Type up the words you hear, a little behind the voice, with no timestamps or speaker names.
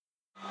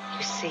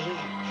You see,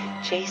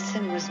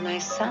 Jason was my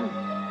son,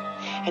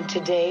 and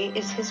today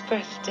is his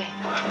birthday.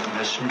 I'm a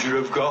messenger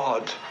of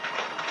God.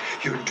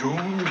 You're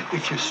doomed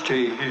if you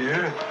stay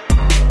here.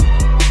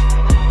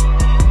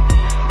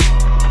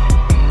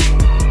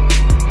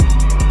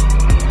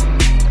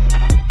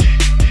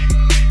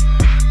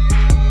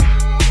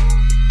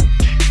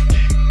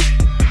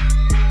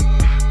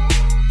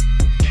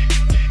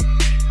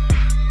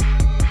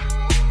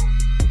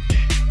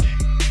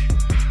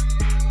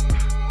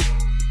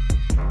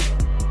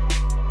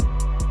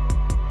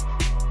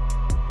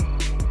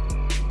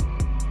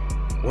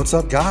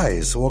 What's up,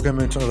 guys? Welcome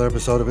into another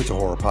episode of It's a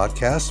Horror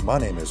Podcast. My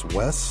name is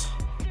Wes.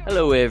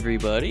 Hello,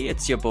 everybody.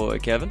 It's your boy,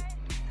 Kevin.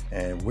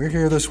 And we're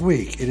here this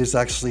week. It is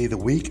actually the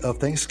week of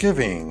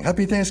Thanksgiving.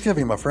 Happy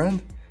Thanksgiving, my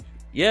friend.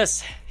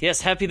 Yes.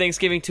 Happy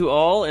Thanksgiving to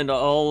all, and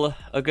all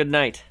a good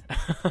night. I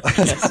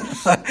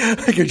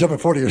think you're jumping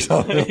 40 or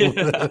something.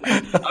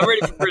 I'm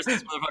ready for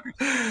Christmas,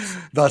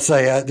 motherfucker. About to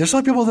say, there's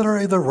some people that are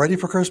either ready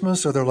for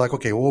Christmas or they're like,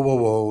 okay,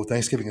 whoa.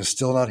 Thanksgiving is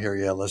still not here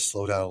yet. Let's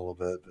slow down a little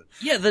bit. But,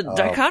 yeah, the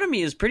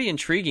dichotomy is pretty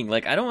intriguing.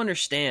 Like, I don't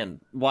understand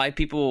why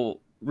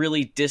people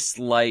really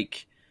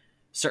dislike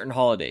certain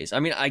holidays. I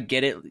mean, I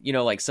get it. You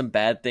know, like some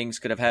bad things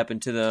could have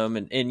happened to them.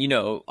 And you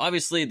know,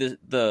 obviously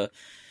the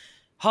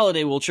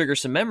holiday will trigger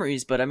some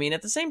memories, but I mean,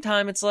 at the same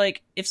time, it's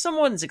like, if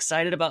someone's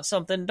excited about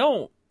something,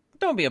 don't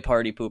be a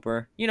party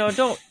pooper. You know,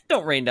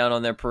 don't rain down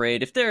on their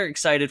parade. If they're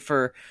excited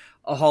for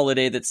a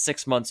holiday that's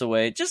 6 months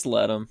away, just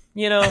let them.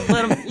 You know,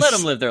 let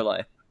them live their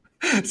life.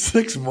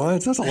 6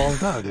 months? That's a long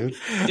time, dude.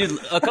 Dude,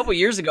 a couple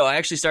years ago, I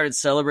actually started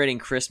celebrating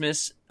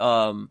Christmas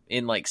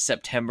in like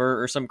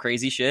September or some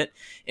crazy shit.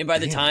 And by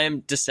the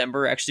time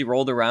December actually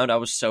rolled around, I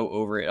was so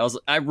over it.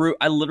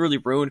 I literally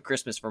ruined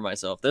Christmas for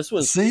myself. This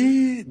was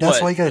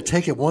that's why you got to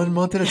take it 1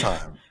 month at a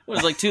time. It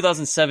was like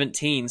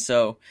 2017.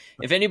 So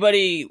if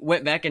anybody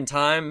went back in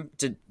time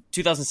to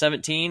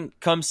 2017,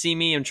 come see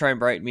me and try and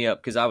brighten me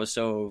up because I was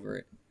so over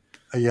it.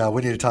 Yeah,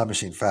 we need a time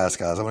machine fast,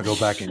 guys. I'm going to go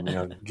back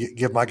and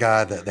give my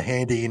guy the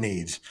hand he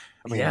needs.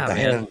 I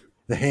mean,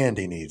 the hand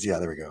he needs. Yeah,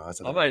 there we go.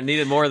 I might have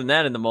needed more than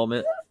that in the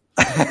moment.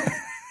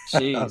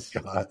 Jeez.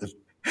 Oh, God.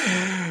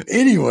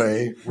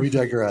 Anyway, we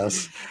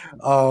digress.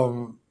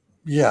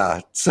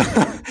 Yeah.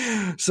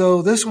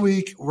 So this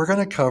week we're going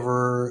to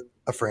cover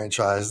a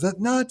franchise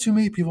that not too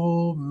many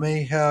people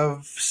may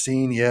have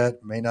seen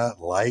yet, may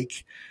not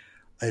like.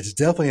 It's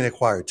definitely an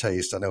acquired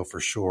taste, I know for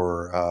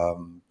sure,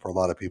 for a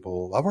lot of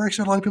people. I've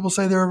actually heard a lot of people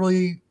say they're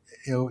really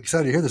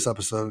excited to hear this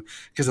episode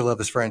because they love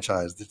this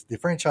franchise. The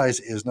franchise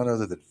is none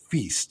other than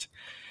Feast.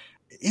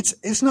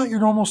 It's not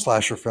your normal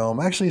slasher film.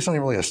 Actually, it's not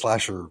even really a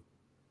slasher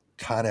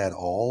kind of at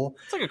all.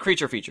 It's like a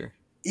creature feature.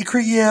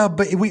 Yeah,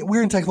 but we're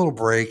going to take a little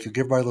break,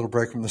 give everybody a little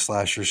break from the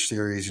slasher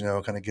series,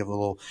 kind of give a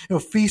little,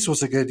 Feast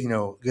was a good,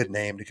 good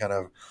name to kind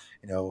of,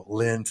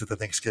 lend to the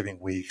Thanksgiving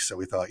week. So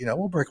we thought,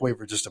 we'll break away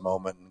for just a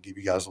moment and give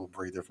you guys a little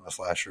breather from the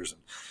slashers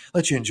and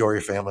let you enjoy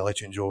your family,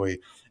 let you enjoy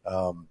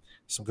some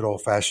good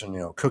old fashioned,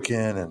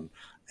 cooking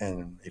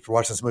and if you're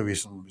watching this movie,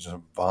 some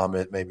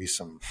vomit, maybe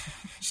some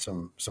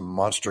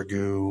monster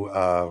goo.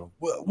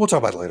 We'll talk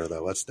about it later,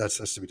 though. That's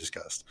to be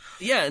discussed.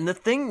 Yeah, and the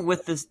thing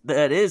with this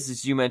that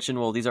is you mentioned,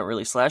 well, these aren't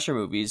really slasher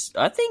movies.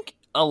 I think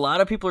a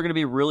lot of people are going to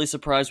be really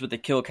surprised with the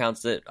kill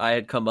counts that I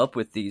had come up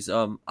with these.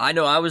 I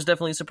know I was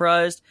definitely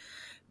surprised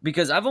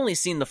because I've only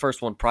seen the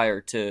first one prior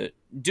to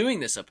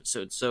doing this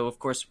episode. So of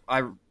course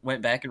I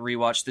went back and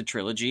rewatched the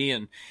trilogy,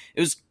 and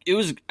it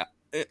was.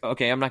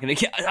 Okay, I'm not going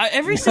to get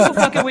every single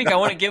fucking week. I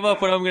want to give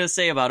up what I'm going to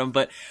say about them,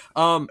 but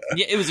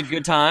yeah, it was a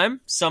good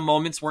time. Some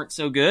moments weren't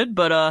so good,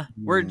 but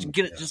we're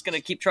just going to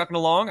keep trucking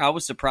along. I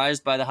was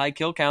surprised by the high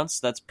kill counts.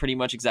 That's pretty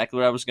much exactly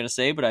what I was going to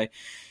say, but I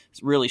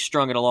really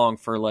strung it along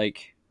for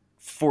like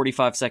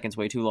 45 seconds,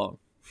 way too long.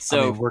 So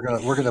I mean,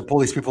 we're gonna pull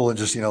these people and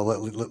just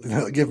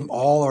give them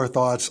all our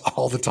thoughts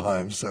all the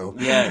time. So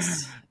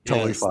yes.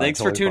 Totally fine.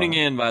 Thanks for tuning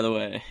in, by the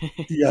way.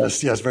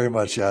 Yes, very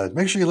much. Yeah.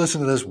 Make sure you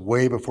listen to this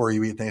way before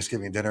you eat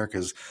Thanksgiving dinner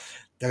because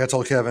like I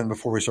told Kevin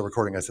before we start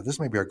recording, I said, this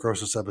may be our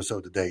grossest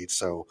episode to date.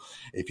 So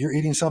if you're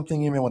eating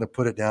something, you may want to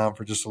put it down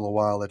for just a little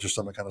while, let your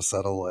stomach kind of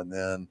settle, and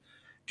then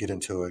get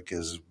into it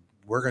because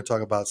we're going to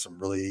talk about some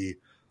really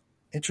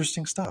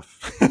interesting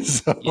stuff.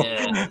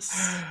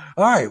 Yes.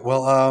 All right.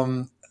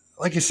 Well,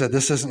 like you said,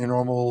 this isn't your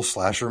normal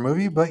slasher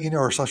movie, but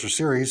or slasher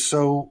series.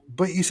 So,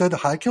 but you said the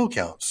high kill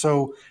count.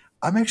 So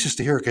I'm anxious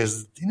to hear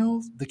because,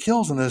 the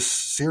kills in this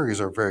series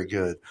are very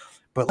good.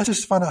 But let's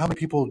just find out how many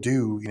people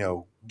do,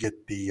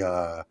 get the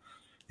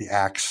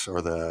axe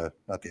or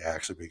not the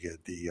axe, we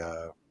get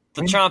the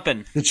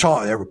chomping. The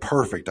chomp. They were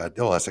perfect.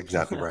 That's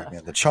exactly right,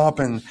 man. The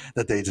chomping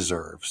that they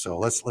deserve. So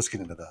let's get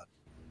into that.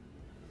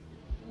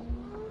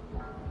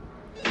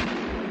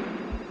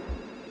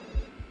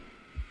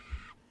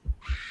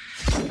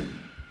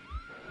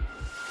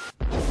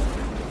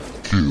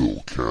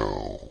 Kill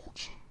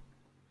count.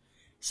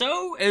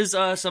 So, as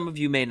some of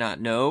you may not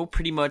know,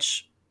 pretty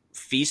much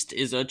Feast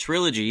is a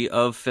trilogy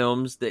of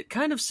films that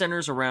kind of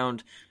centers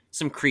around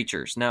some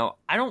creatures. Now,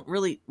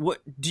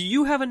 do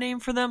you have a name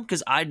for them?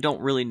 Because I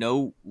don't really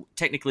know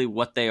technically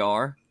what they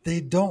are. They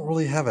don't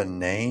really have a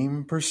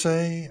name per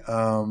se.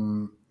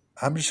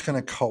 I'm just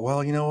going to call,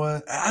 well, you know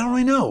what? I don't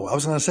really know. I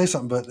was going to say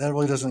something, but that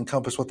really doesn't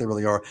encompass what they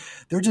really are.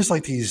 They're just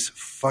like these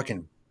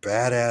fucking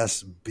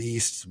badass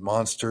beasts,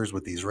 monsters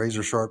with these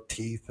razor sharp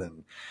teeth.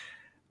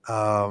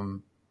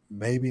 And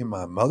maybe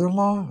my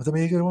mother-in-law. Would that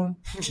be a good one?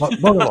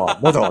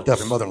 Mother-in-law,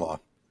 definitely mother-in-law.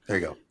 There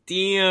you go.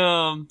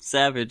 Damn,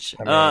 savage.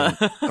 My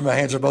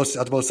hands are both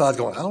at both sides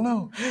going, I don't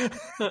know.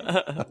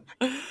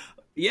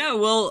 Yeah,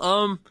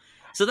 well,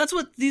 so that's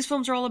what these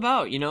films are all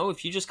about. You know,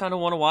 if you just kind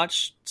of want to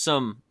watch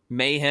some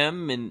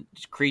mayhem and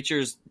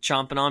creatures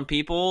chomping on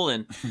people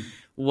and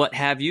what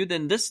have you,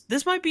 then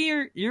this might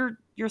be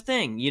your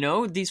thing. You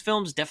know, these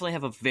films definitely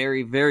have a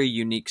very, very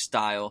unique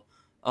style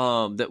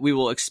that we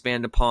will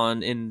expand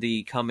upon in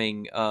the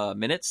coming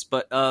minutes.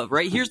 But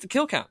right here's the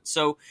kill count.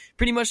 So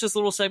pretty much this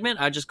little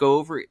segment, I just go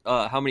over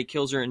how many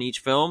kills are in each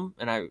film,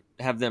 and I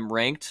have them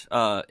ranked,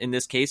 in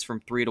this case, from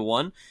 3 to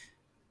 1.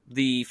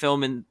 The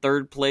film in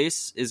third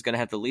place is going to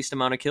have the least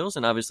amount of kills,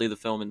 and obviously the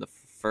film in the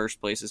first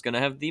place is going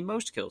to have the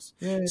most kills.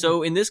 Yay.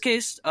 So in this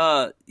case,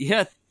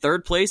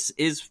 third place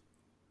is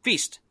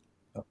Feast,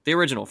 the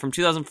original from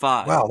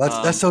 2005. Wow,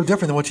 that's so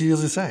different than what you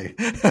usually say.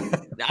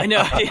 I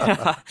know.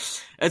 Yeah.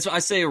 That's why I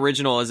say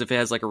original as if it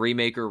has like a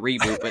remake or a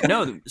reboot, but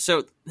no.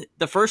 So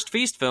the first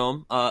Feast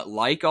film,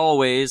 like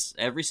always,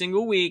 every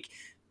single week,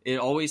 it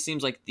always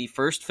seems like the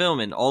first film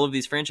in all of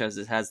these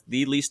franchises has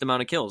the least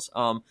amount of kills.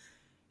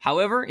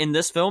 However, in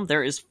this film,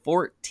 there is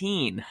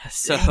 14.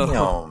 So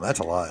damn, that's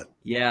a lot.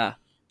 Yeah,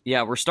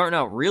 we're starting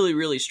out really,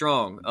 really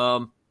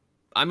strong.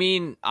 I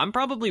mean, I'm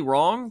probably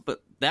wrong,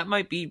 but that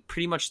might be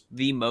pretty much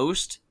the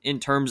most in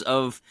terms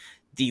of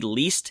the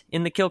least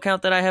in the kill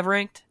count that I have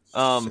ranked.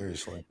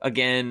 Seriously.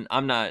 Again,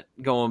 I'm not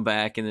going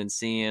back and then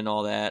seeing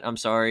all that. I'm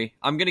sorry.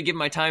 I'm going to give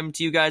my time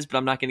to you guys, but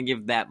I'm not going to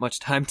give that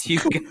much time to you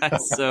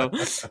guys. So,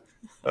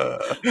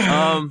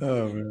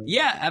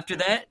 yeah, after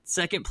that,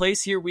 second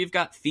place here, we've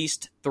got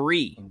Feast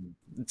 3.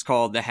 It's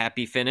called The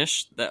Happy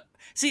Finish.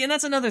 See, and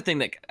that's another thing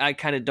that I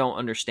kind of don't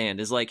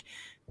understand is like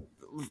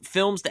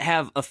films that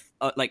have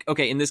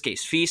okay, in this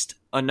case, Feast,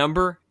 a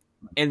number,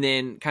 and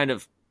then kind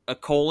of a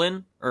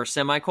colon or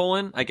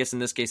semicolon. I guess in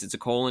this case, it's a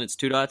colon. It's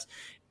 2 dots.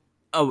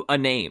 A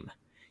name,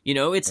 you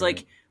know, it's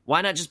like,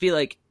 why not just be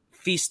like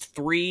Feast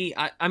 3?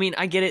 I mean,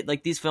 I get it.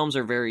 Like these films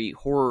are very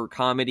horror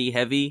comedy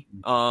heavy.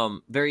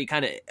 Very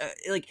kind of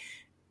like,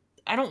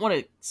 I don't want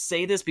to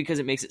say this because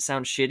it makes it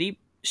sound shittier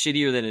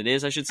than it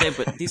is, I should say,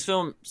 but these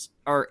films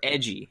are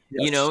edgy,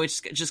 yes. You know, it's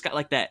just got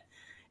like that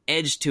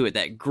edge to it,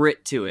 that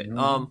grit to it.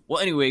 Well,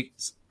 anyway,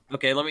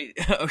 okay, let me,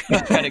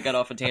 kind of got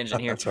off a tangent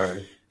here. That's all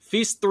right.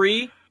 Feast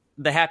 3,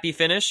 The Happy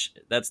Finish.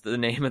 That's the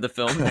name of the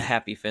film, The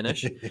Happy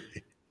Finish.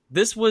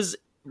 This was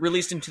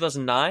released in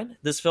 2009.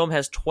 This film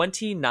has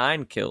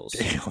 29 kills.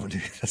 Damn,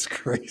 dude, that's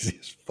crazy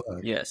as fuck.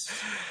 Yes.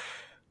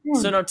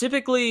 So now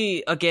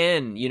typically,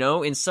 again, you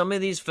know, in some of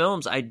these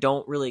films, I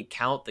don't really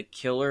count the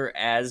killer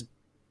as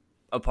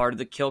a part of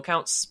the kill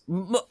counts.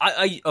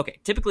 Okay,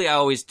 typically I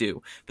always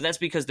do, but that's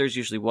because there's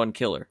usually one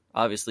killer.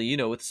 Obviously, you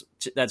know,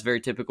 that's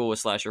very typical with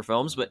slasher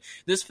films, but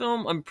this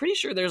film, I'm pretty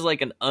sure there's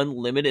like an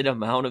unlimited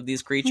amount of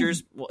these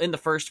creatures. Well, in the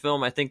first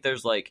film, I think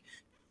there's like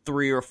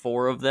 3 or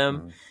 4 of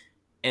them.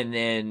 And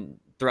then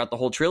throughout the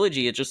whole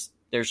trilogy,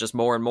 there's just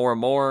more and more and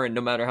more, and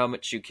no matter how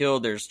much you kill,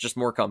 there's just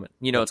more coming.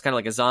 You know, it's kind of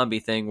like a zombie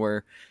thing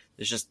where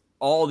there's just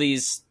all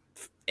these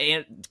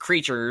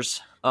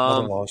creatures.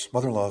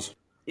 Mother-in-laws.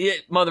 Yeah,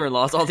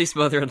 mother-in-laws, all these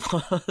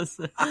mother-in-laws.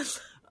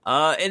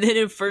 And then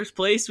in first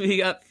place, we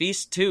got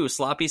Feast 2,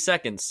 Sloppy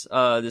Seconds.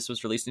 This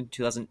was released in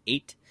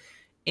 2008.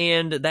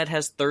 And that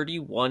has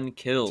 31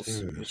 kills,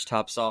 dude, which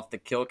tops off the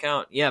kill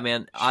count. Yeah,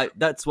 man,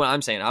 that's what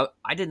I'm saying.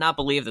 I did not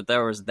believe that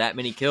there was that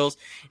many kills.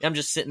 And I'm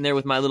just sitting there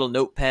with my little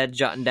notepad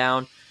jotting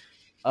down.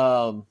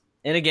 And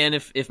again,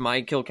 if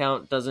my kill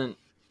count doesn't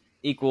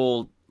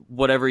equal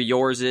whatever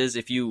yours is,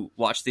 if you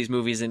watched these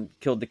movies and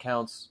killed the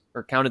counts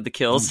or counted the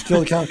kills.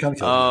 Kill the count.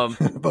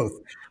 Both.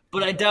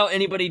 But I doubt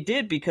anybody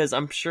did because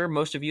I'm sure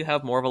most of you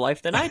have more of a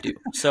life than I do.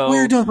 So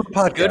we're doing the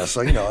podcast,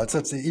 so you know,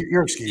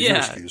 you're excused. Yeah. You're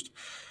excused.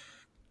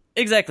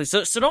 Exactly.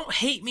 So don't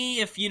hate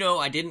me if, you know,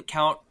 I didn't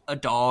count a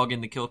dog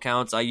in the kill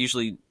counts. I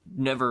usually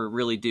never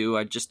really do.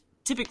 I just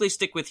typically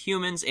stick with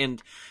humans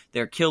and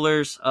their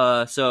killers.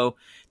 So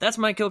that's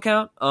my kill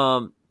count.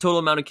 Total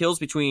amount of kills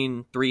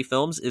between 3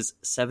 films is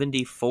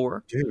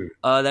 74. Dude.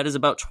 That is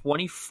about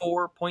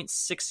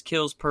 24.6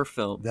 kills per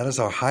film. That is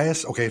our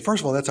highest. Okay,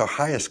 first of all, that's our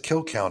highest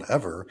kill count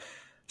ever.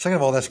 Second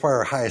of all, that's probably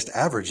our highest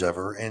average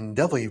ever, and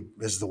definitely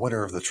is the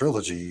winner of the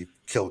trilogy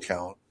kill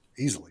count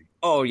easily.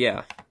 Oh,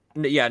 yeah.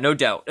 Yeah, no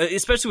doubt.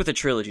 Especially with the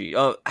trilogy.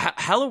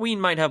 Halloween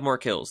might have more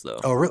kills, though.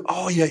 Oh, really?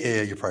 Oh,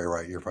 yeah. You're probably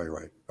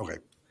right. Okay.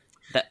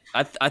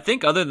 I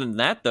think other than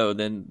that, though,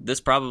 then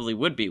this probably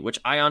would be, which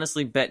I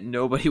honestly bet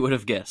nobody would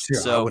have guessed.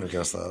 Yeah, so, I wouldn't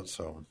have guessed that.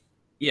 So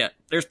yeah,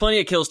 there's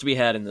plenty of kills to be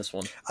had in this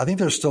one. I think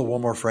there's still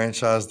one more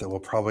franchise that will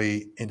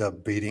probably end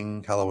up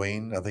beating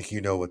Halloween. I think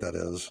you know what that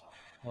is.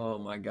 Oh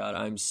my god,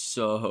 I'm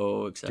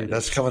so excited. Dude,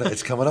 that's coming.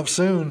 It's coming up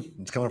soon.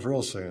 It's coming up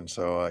real soon.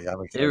 So yeah,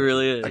 I'm excited. It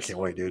really is. I can't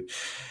wait, dude.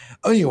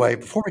 Anyway,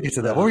 before we get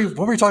to that,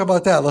 when we talk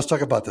about that, let's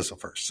talk about this one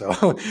first. So,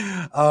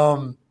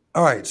 all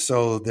right.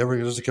 So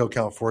there's a kill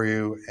count for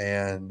you,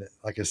 and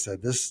like I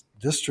said, this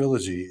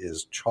trilogy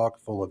is chock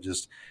full of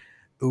just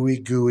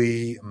ooey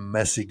gooey,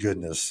 messy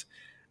goodness.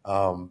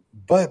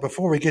 But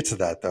before we get to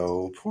that,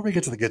 though, before we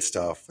get to the good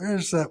stuff,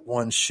 there's that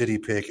one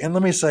shitty pick. And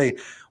let me say,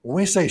 when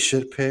we say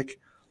shit pick,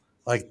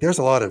 like there's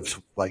a lot of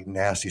like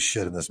nasty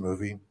shit in this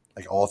movie,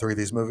 like all three of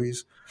these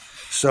movies.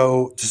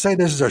 So to say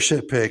this is our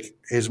shit pick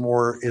is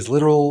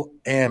literal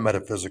and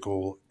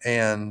metaphysical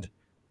and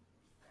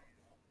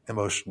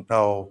emotional.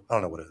 No, I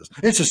don't know what it is.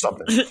 It's just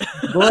something.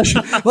 let's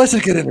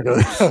just get into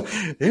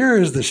it. Here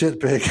is the shit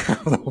pick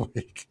of the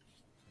week.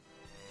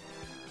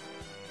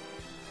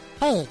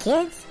 Hey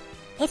kids,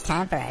 it's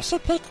time for our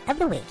shit pick of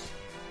the week.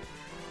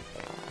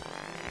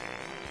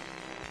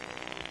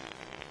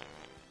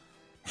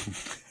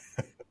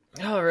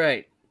 All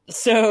right.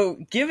 So,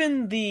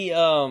 given the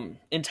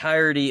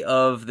entirety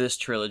of this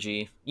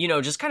trilogy,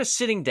 just kind of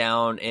sitting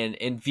down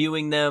and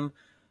viewing them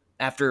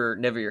after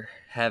never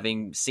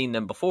having seen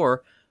them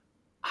before,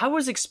 I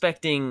was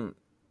expecting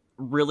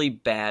really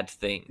bad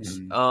things.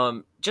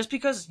 Just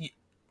because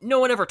no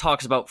one ever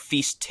talks about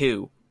Feast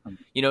 2.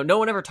 No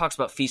one ever talks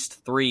about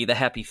Feast 3, the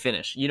happy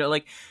finish.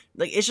 Like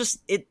it's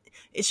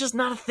just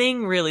not a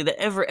thing really that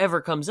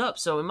ever comes up.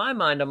 So in my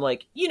mind, I'm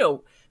like,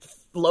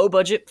 low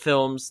budget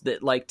films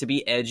that like to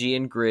be edgy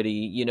and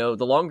gritty,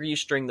 the longer you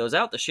string those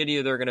out, the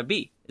shittier they're going to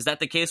be. Is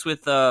that the case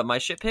with my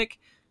shit pick?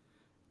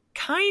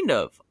 Kind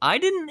of. I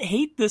didn't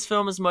hate this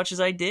film as much as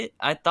I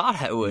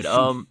thought I would.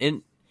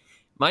 And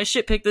my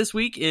shit pick this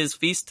week is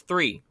Feast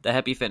 3, the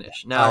happy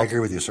finish. Now, I agree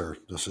with you, sir.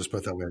 Let's just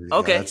put that way.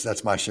 Okay. Yeah,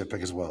 that's my shit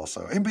pick as well.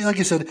 So, and like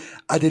you said,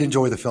 I did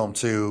enjoy the film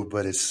too,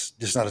 but it's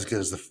just not as good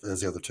as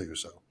the other two.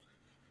 So,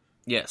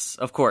 yes,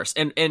 of course.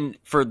 And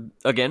for,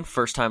 again,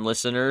 first time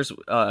listeners,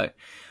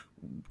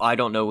 I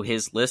don't know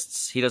his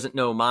lists. He doesn't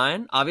know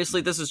mine.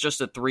 Obviously, this is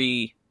just a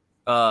 3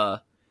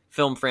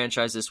 film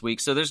franchise this week,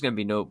 so there's going to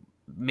be no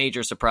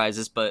major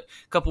surprises. But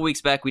a couple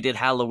weeks back, we did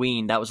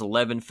Halloween. That was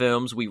 11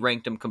 films. We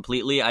ranked them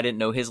completely. I didn't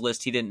know his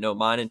list. He didn't know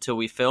mine until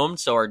we filmed.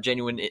 So our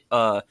genuine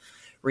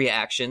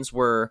reactions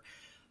were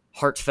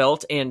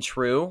heartfelt and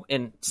true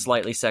and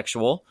slightly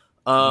sexual.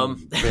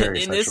 In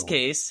sexual. this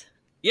case,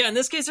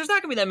 there's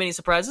not going to be that many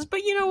surprises.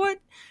 But you know what?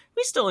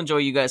 We still enjoy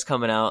you guys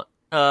coming out.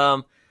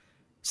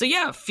 So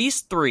yeah,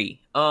 Feast 3.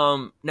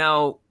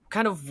 Now,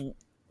 kind of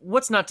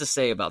what's not to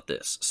say about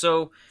this?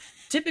 So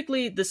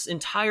typically, this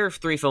entire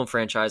 3-film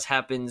franchise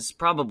happens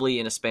probably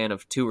in a span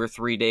of 2 or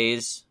 3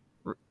 days,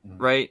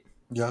 right?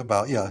 Yeah,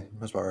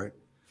 that's about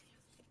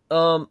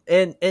right.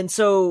 And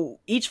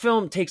so each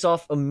film takes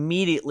off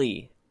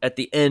immediately at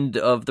the end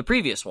of the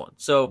previous one.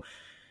 So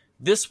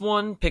this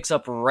one picks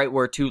up right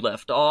where 2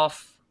 left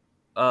off.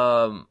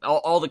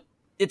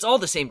 It's all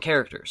the same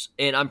characters,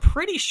 and I'm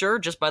pretty sure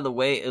just by the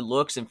way it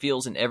looks and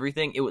feels and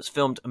everything, it was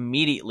filmed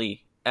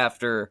immediately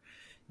after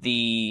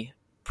the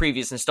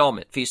previous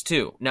installment, Feast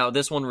 2. Now,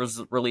 this one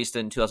was released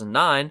in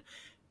 2009.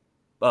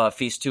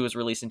 Feast 2 was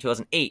released in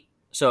 2008.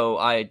 So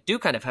I do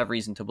kind of have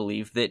reason to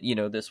believe that,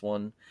 this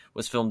one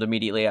was filmed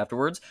immediately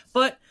afterwards.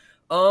 But,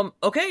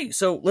 okay,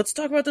 so let's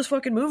talk about this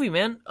fucking movie,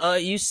 man.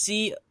 You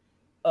see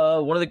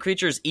one of the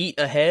creatures eat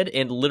a head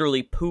and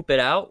literally poop it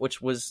out,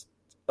 which was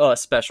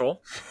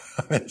special.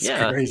 It's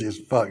crazy as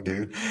fuck,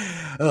 dude.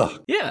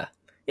 Ugh. Yeah,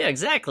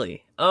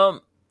 exactly. Now,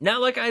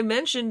 like I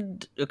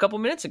mentioned a couple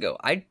minutes ago,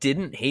 I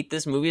didn't hate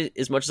this movie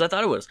as much as I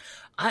thought it was.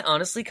 I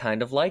honestly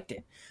kind of liked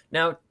it.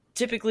 Now,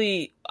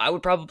 typically, I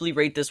would probably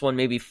rate this one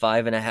maybe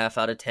 5.5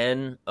 out of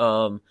 10,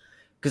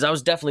 because I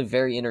was definitely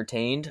very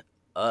entertained.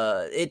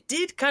 It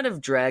did kind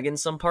of drag in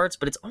some parts,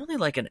 but it's only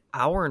like an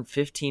hour and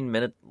 15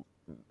 minute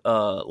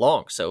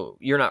long, so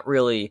you're not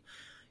really,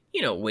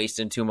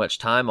 wasting too much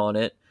time on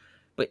it.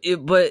 But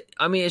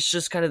I mean, it's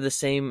just kind of the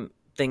same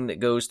thing that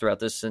goes throughout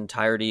this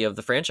entirety of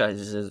the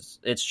franchise.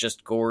 It's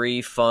just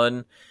gory,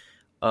 fun,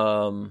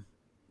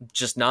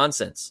 just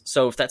nonsense.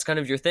 So if that's kind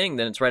of your thing,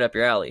 then it's right up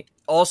your alley.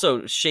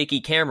 Also,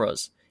 shaky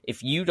cameras.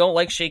 If you don't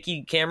like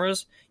shaky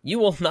cameras, you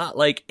will not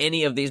like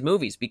any of these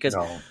movies, because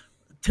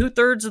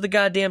 2/3 of the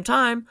goddamn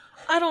time,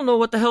 I don't know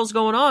what the hell's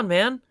going on,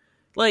 man.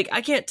 Like,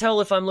 I can't tell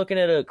if I'm looking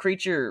at a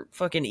creature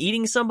fucking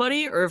eating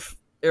somebody or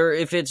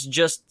if it's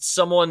just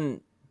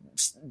someone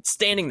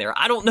standing there.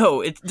 I don't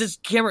know. This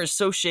camera is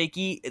so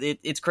shaky.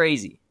 It's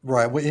crazy.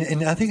 Right.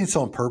 And I think it's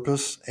on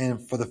purpose.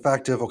 And for the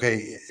fact of,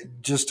 okay,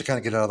 just to kind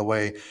of get out of the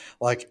way,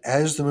 like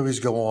as the movies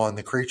go on,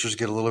 the creatures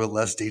get a little bit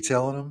less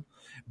detail in them,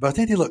 but I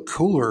think they look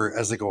cooler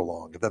as they go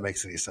along, if that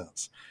makes any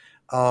sense.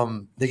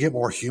 They get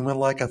more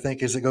human-like, I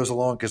think, as it goes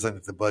along, because I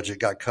think the budget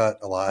got cut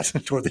a lot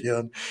toward the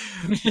end.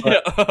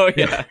 But,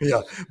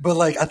 yeah. But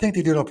like, I think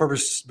they do it on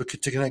purpose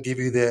to kind of give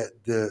you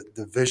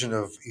the vision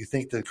of, you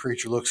think the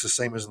creature looks the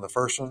same as in the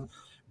first one,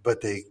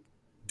 but they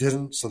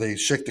didn't, so they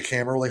shake the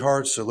camera really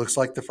hard, so it looks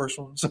like the first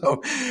one.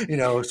 So,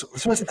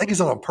 so I think it's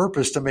done on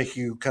purpose to make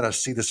you kind of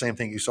see the same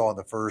thing you saw in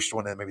the first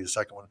one and maybe the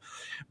second one.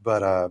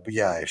 But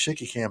yeah,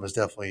 shaky cam is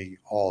definitely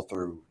all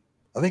through.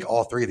 I think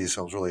all three of these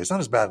films really. It's not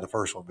as bad in the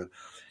first one, but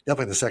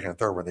definitely the second and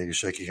third one they use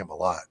shaky cam a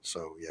lot.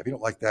 So yeah, if you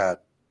don't like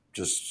that,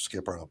 just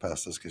skip right on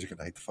past this because you're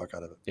gonna hate the fuck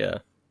out of it. Yeah.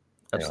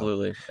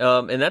 Absolutely.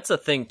 And that's a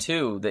thing,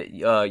 too, that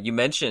you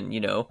mentioned,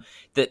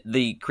 that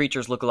the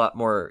creatures look a lot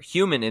more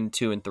human in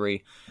 2 and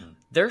 3.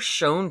 They're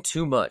shown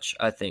too much,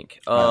 I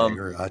think. I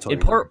agree. I totally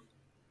agree.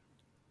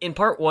 In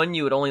part 1,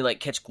 you would only like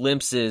catch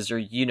glimpses or,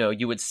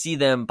 you would see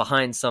them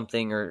behind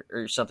something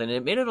or something. And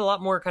it made it a lot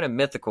more kind of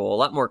mythical, a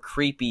lot more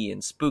creepy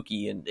and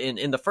spooky. And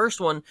in the first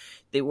one,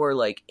 they were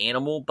like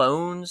animal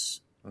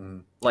bones,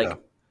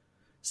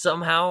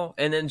 somehow,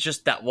 and then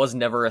just that was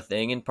never a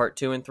thing in part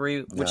 2 and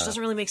 3, which doesn't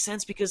really make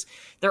sense because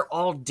they're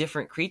all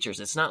different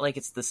creatures. It's not like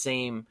it's the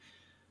same,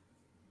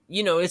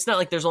 it's not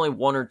like there's only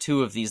 1 or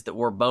 2 of these that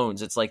were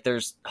bones. It's like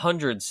there's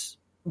hundreds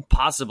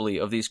possibly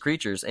of these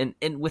creatures, and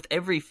with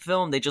every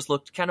film they just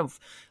looked kind of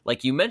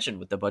like you mentioned,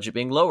 with the budget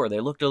being lower, they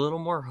looked a little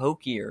more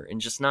hokier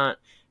and just not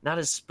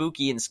as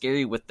spooky and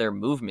scary with their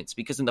movements.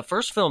 Because in the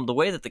first film, the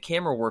way that the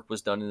camera work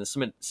was done and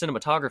the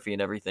cinematography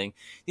and everything,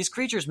 these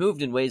creatures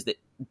moved in ways that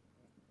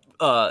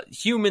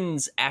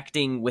humans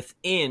acting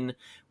within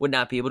would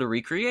not be able to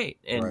recreate.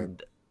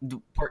 And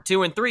part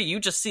 2 and 3, you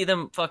just see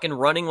them fucking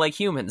running like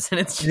humans, and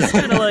it's just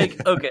kind of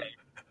like, okay.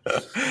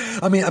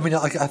 I mean,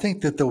 I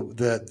think that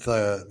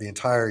the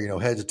entire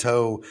head to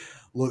toe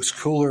looks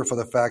cooler for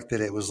the fact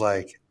that it was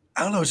like,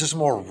 I don't know, it's just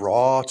more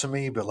raw to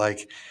me, but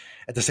like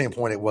at the same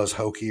point it was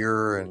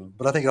hokier,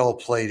 but I think it all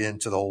played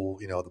into the whole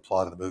the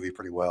plot of the movie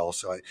pretty well.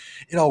 So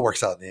it all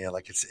works out in the end.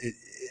 Like this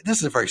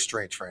is a very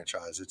strange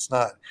franchise. It's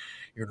not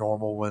your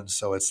normal one,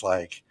 so it's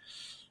like,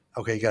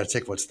 okay, you got to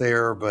take what's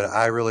there. But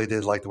I really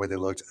did like the way they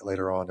looked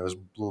later on. It was a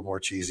little more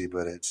cheesy,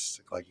 but it's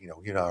like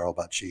are all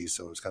about cheese,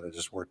 so it's kind of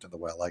just worked in the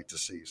way I like to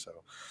see. So,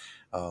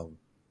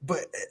 but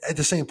at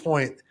the same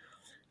point,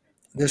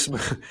 this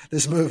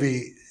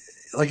movie,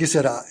 like you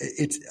said,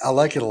 I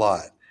like it a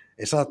lot.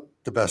 It's not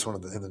the best one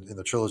in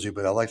the trilogy,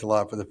 but I liked it a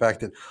lot for the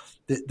fact that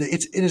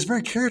it is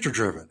very character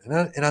driven,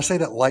 and I say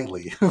that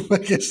lightly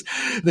because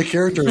the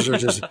characters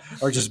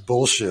are just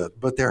bullshit,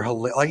 but they're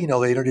hilarious. Like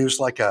they introduced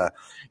like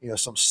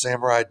some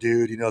samurai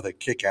dude that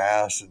kick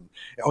ass,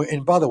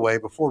 and by the way,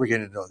 before we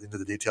get into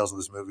the details of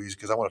this movie,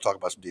 because I want to talk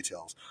about some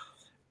details,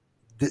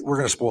 we're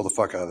going to spoil the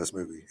fuck out of this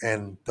movie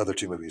and the other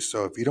 2 movies.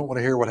 So if you don't want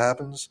to hear what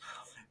happens,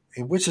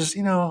 which is,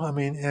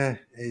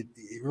 it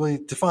really,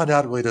 to find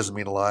out, it really doesn't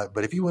mean a lot.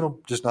 But if you want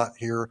to just not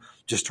hear,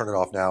 just turn it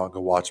off now and go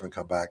watch them and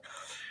come back.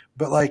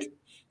 But like,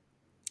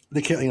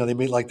 they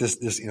meet like this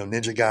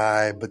ninja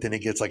guy, but then he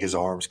gets like his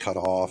arms cut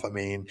off. I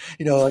mean,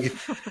 like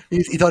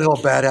he thought he was all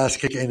badass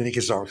kick, and then he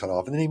gets his arm cut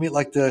off. And then he meet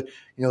like the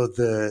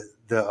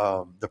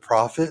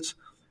prophet,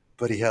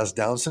 but he has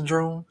Down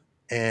syndrome.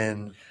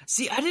 And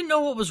see, I didn't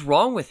know what was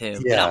wrong with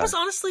him. Yeah. And I was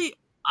honestly,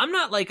 I'm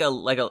not like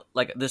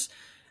this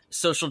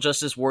social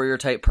justice warrior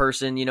type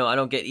person. I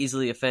don't get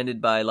easily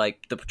offended by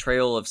like the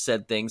portrayal of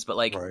said things, but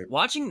like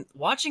watching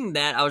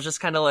that, I was just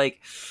kind of like,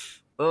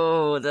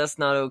 oh, that's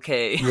not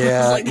okay.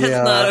 Yeah, like,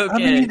 that's not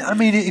okay. I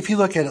mean, if you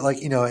look at it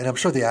like, and I'm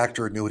sure the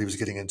actor knew what he was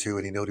getting into,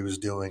 and he knew what he was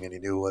doing, and he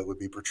knew what would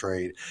be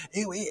portrayed.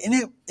 It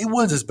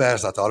wasn't as bad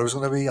as I thought it was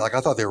going to be. Like,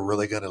 I thought they were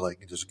really going to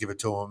like just give it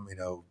to him,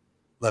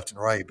 left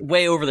and right.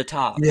 Way over the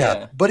top.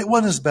 Yeah, but it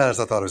wasn't as bad as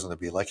I thought it was going to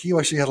be. Like, he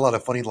actually had a lot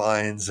of funny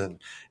lines and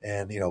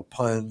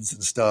puns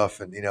and stuff,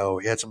 and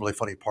he had some really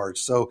funny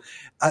parts. So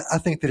I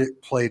think that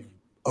it played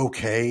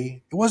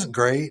okay. It wasn't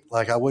great.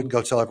 Like, I wouldn't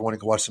go tell everyone to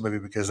go watch the movie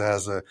because it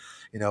has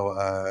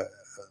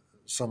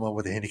someone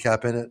with a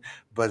handicap in it.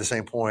 But at the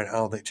same point, I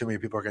don't think too many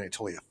people are going to get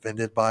totally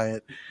offended by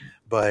it.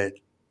 But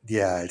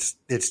yeah,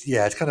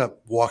 it kind of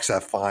walks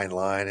that fine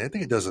line. And I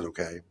think it does it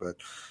okay. But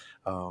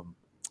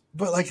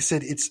like I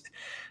said,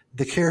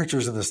 the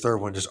characters in this third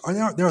one they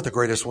aren't the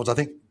greatest ones. I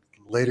think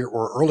later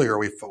or earlier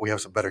we have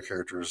some better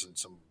characters and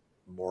some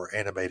more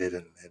animated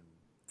and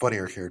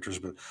funnier characters,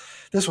 but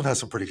this one has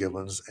some pretty good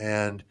ones.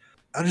 And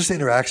I just the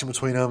interaction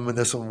between them and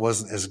this one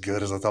wasn't as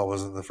good as I thought it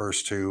was in the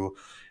first 2.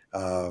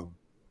 And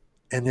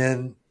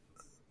then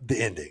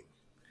the ending.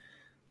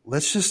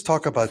 Let's just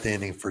talk about the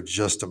ending for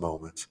just a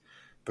moment,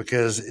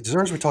 because it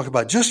deserves to be talked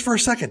about just for a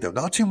second, though.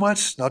 Not too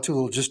much, not too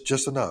little,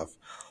 just enough.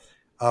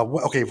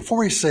 Okay, before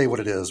we say what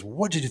it is,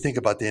 what did you think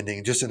about the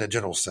ending, just in a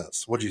general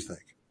sense? What did you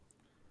think?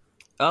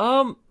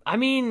 I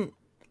mean,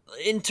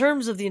 in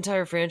terms of the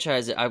entire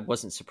franchise, I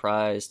wasn't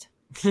surprised.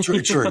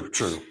 True.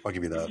 I'll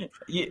give you that.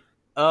 Yeah.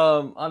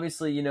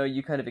 Obviously,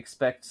 you kind of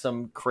expect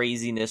some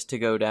craziness to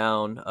go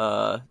down.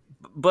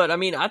 But I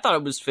mean, I thought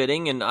it was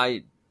fitting, and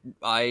I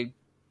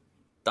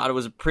thought it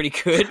was pretty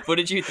good. What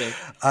did you think?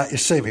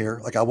 Same here.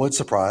 Like, I wasn't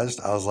surprised.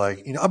 I was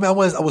like, I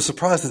was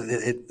surprised that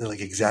it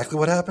like exactly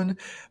what happened,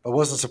 but I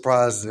wasn't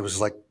surprised that it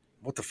was like,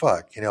 what the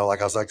fuck?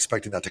 Like I was like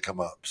expecting that to come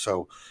up.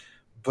 So,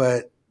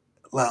 but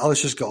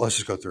let's just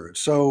go through it.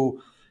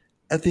 So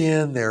at the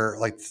end there,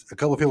 like a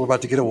couple of people were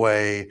about to get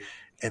away,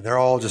 and they're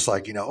all just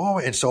like, oh,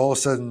 and so all of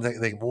a sudden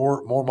they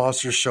more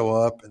monsters show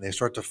up and they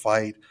start to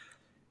fight.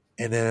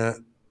 And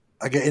then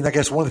I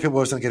guess one of the people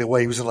was going to get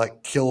away. He was going to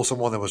like kill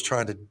someone that was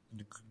trying to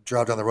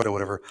drive down the road or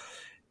whatever.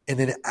 And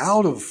then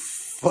out of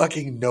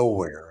fucking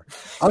nowhere,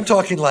 I'm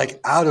talking like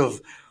out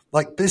of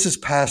like, this is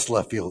past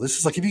left field. This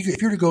is like,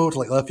 if you're to go to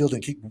like left field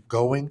and keep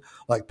going,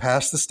 like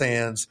past the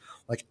stands,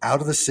 like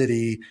out of the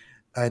city,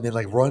 and then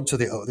like run to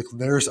the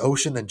nearest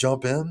ocean and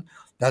jump in,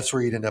 that's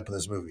where you'd end up in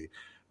this movie.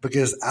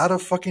 Because out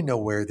of fucking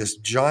nowhere, this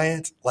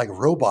giant like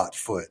robot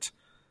foot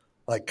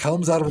like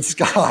comes out of the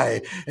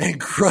sky and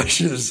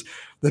crushes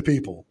the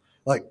people,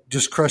 like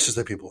just crushes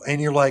the people.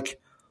 And you're like,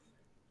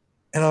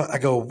 and I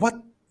go, what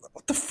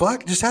the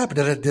fuck just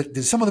happened?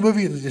 Did some of the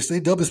movie, did they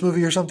dub this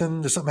movie or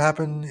something? Did something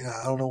happen?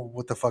 I don't know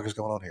what the fuck is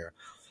going on here.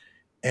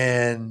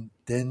 And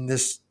then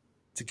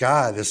the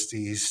guy,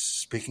 he's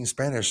speaking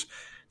Spanish,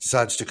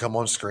 decides to come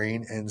on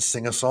screen and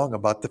sing a song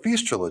about the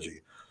Feast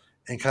trilogy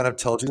and kind of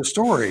tells you the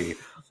story.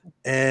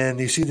 And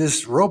you see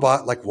this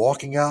robot like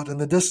walking out in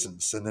the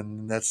distance, and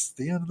then that's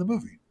the end of the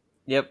movie.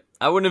 Yep.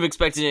 I wouldn't have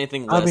expected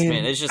anything less,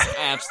 man. It's just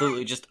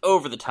absolutely just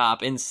over the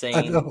top, insane.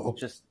 I know.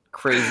 Just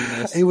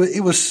craziness.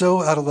 It was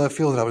so out of left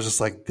field that I was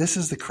just like, this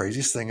is the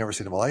craziest thing I've ever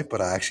seen in my life,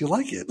 but I actually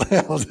like it.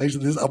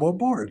 I'm on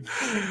board.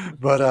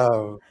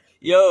 But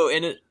yo,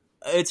 and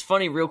it's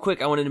funny, real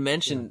quick, I wanted to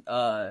mention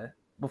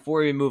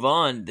before we move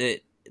on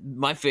that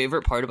my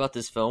favorite part about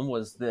this film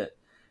was that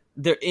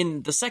there,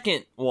 in the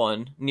second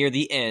one, near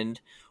the end,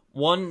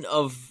 one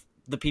of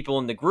the people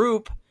in the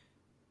group,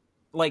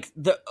 like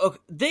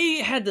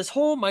they had this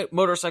whole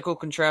motorcycle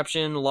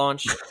contraption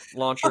launcher,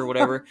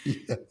 whatever.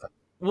 Yeah.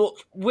 Well,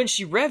 when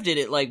she revved it,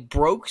 it like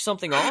broke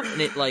something off,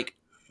 and it like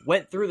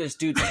went through this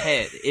dude's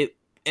head. It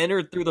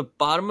entered through the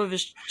bottom of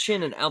his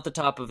chin and out the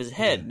top of his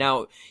head.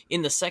 Now,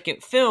 in the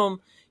second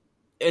film,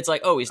 it's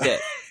like, oh, he's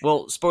dead.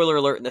 Well, spoiler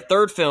alert, in the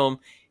third film,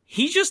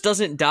 he just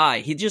doesn't die.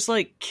 He just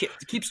like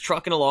keeps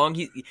trucking along.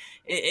 He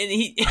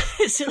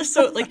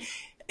so like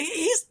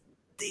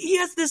he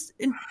has this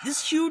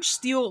huge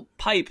steel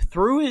pipe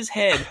through his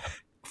head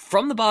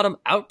from the bottom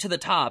out to the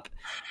top,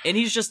 and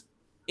he's just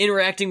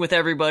interacting with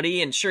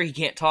everybody. And sure, he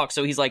can't talk,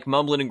 so he's like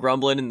mumbling and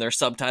grumbling, and there's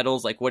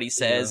subtitles like what he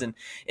says, and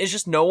it's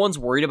just no one's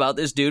worried about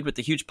this dude with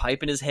the huge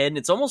pipe in his head, and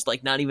it's almost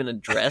like not even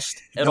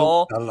addressed at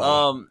all.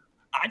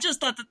 I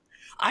just thought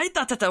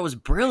that was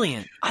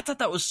brilliant. I thought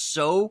that was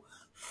so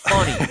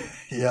funny.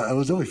 Yeah, it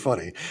was really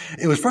funny.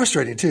 It was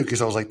frustrating too,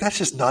 because I was like, that's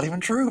just not even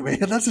true, man.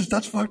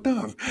 That's fucked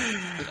up.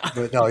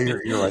 But no,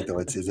 you're right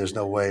though. There's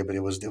no way, but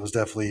it was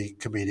definitely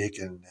comedic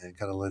and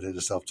kind of lended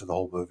itself to the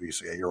whole movie.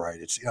 So yeah, you're right.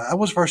 I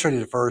was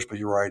frustrated at first, but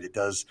you're right. It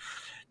does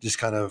just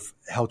kind of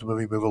help the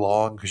movie move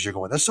along, because you're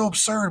going, that's so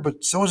absurd,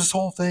 but so is this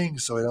whole thing.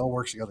 So it all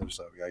works together.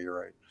 So yeah, you're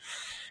right.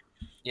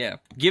 Yeah,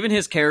 given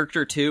his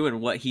character too and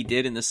what he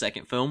did in the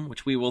second film,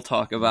 which we will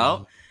talk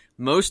about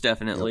most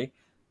definitely. Yep.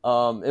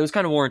 It was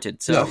kind of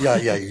warranted. So yeah,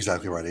 you're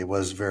exactly right. It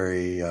was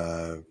very,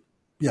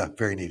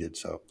 very needed.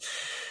 So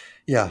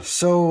yeah,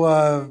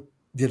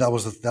 that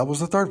was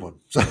the third one.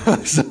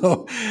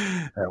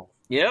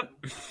 Yep.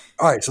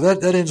 All right, so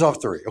that ends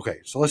off 3. Okay,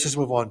 so let's just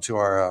move on to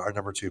our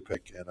number 2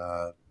 pick, and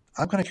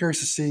I'm kind of curious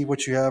to see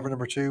what you have for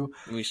number 2.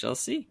 We shall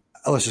see.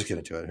 Let's just get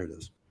into it. Here it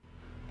is.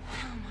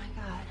 Oh my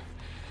God,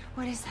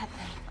 what is that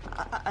thing?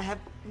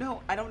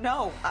 I don't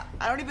know.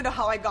 I don't even know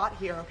how I got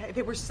here. Okay,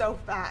 they were so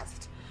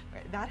fast.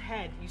 That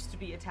head used to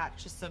be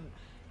attached to some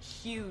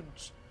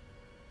huge,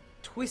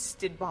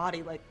 twisted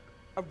body, like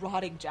a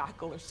rotting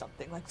jackal or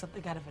something, like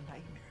something out of a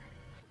nightmare.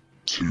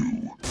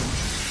 2.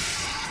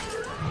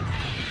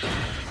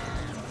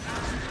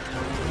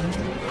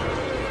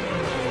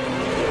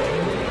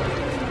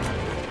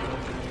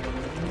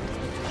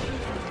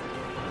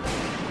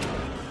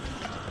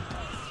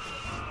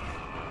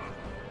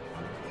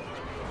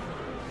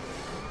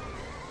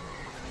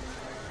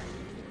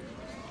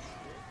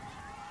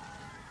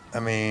 I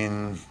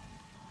mean,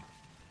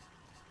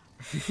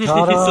 he's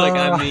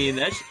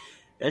like,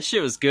 that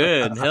shit was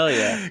good. Hell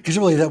yeah. Because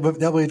really, that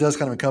really does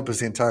kind of encompass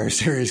the entire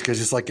series,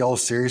 because it's like y'all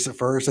serious at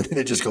first, and then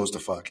it just goes to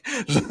fuck.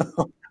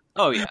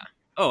 Oh yeah.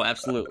 Oh,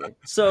 absolutely.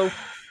 So,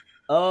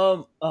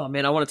 oh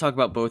man, I want to talk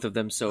about both of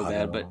them so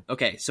bad, but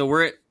okay. So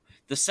we're at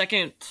the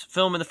second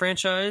film in the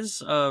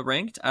franchise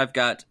ranked. I've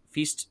got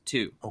Feast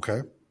 2.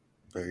 Okay.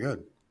 Very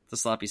good. The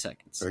Sloppy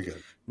Seconds. Very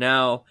good.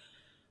 Now,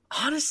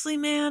 honestly,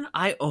 man,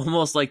 I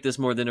almost like this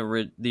more than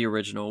the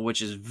original,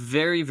 which is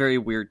very, very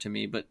weird to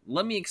me. But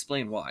let me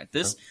explain why.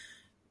 This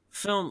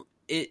film,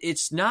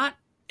 it's not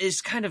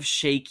as kind of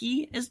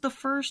shaky as the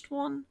first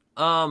one.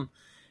 And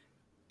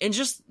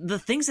just the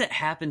things that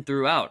happen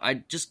throughout,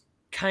 I just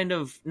kind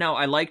of... Now,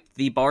 I liked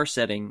the bar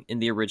setting in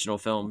the original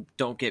film.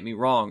 Don't get me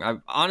wrong. I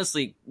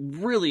honestly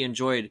really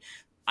enjoyed...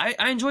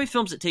 I enjoy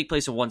films that take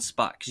place in one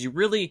spot, because you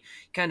really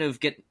kind of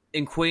get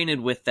acquainted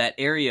with that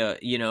area,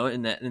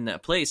 in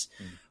that place.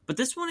 But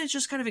this one, it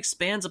just kind of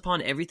expands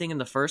upon everything in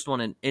the first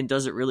one and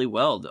does it really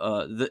well.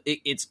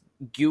 It's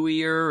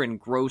gooier and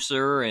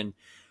grosser, and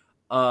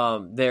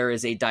there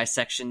is a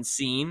dissection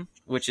scene,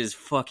 which is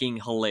fucking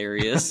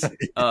hilarious.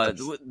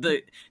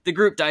 The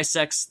group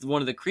dissects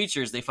one of the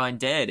creatures they find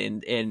dead,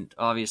 and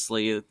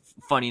obviously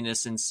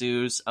funniness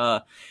ensues.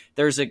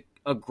 There's a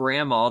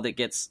grandma that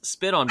gets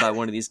spit on by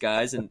one of these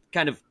guys and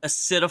kind of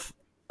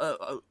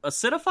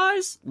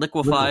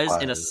liquefies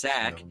in a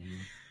sack.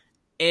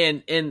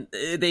 And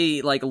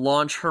they like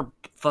launch her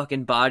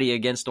fucking body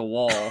against a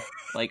wall,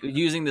 like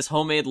using this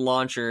homemade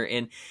launcher.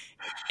 And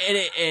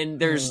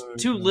there's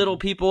two little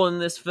people in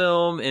this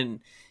film,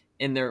 and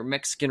they're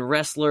Mexican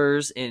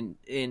wrestlers, and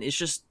it's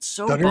just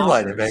so Thunder and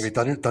Lightning, baby.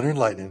 Thunder and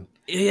Lightning.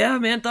 Yeah,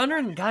 man, Thunder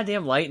and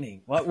goddamn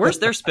Lightning. Where's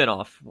their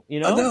spinoff? You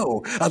know, I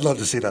know. I'd love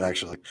to see that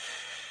actually.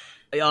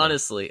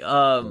 Honestly,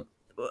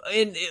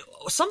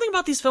 something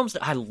about these films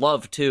that I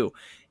love too.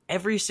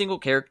 Every single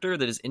character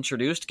that is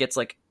introduced gets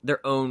like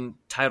their own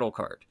title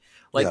card.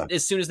 Like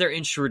as soon as they're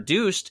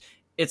introduced,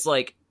 it's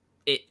like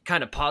it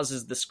kind of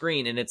pauses the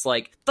screen and it's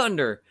like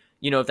Thunder.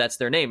 You know, if that's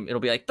their name, it'll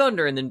be like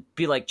Thunder, and then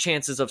be like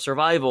chances of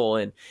survival,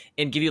 and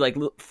give you like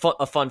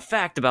a fun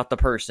fact about the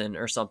person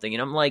or something.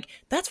 And I'm like,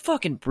 that's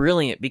fucking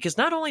brilliant, because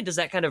not only does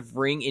that kind of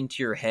ring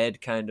into your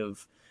head, kind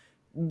of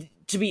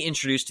to be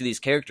introduced to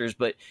these characters,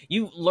 but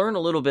you learn a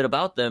little bit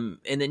about them,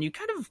 and then you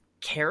kind of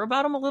care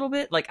about them a little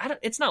bit. Like,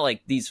 it's not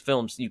like these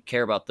films you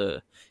care about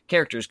the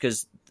characters,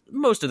 because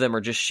most of them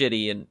are just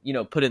shitty and, you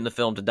know, put in the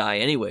film to die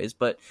anyways.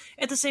 But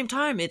at the same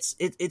time, it's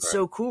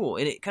so cool,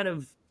 and it kind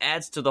of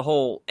adds to the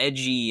whole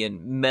edgy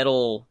and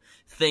metal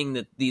thing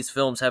that these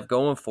films have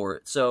going for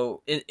it.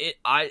 So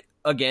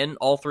again,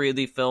 all three of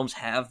these films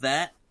have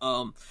that.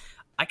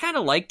 I kind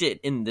of liked it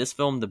in this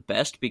film the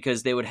best,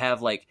 because they would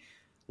have like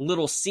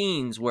little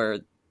scenes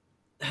where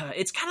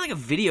it's kind of like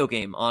a video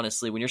game,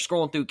 honestly, when you're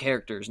scrolling through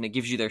characters and it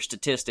gives you their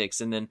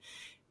statistics, and then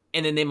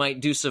they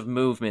might do some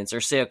movements or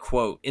say a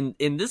quote.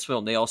 In this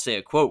film, they all say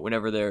a quote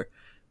whenever their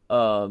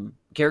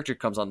character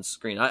comes on the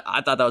screen.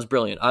 I thought that was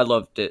brilliant. I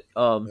loved it.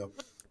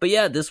 But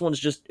yeah, this one's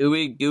just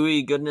ooey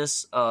gooey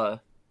goodness.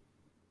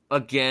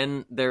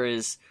 Again, there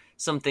is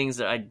some things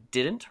that I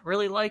didn't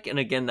really like, and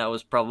again, that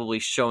was probably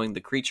showing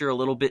the creature a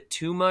little bit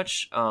too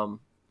much.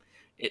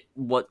 It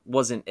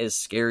wasn't as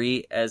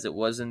scary as it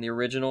was in the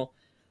original.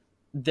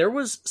 There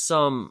was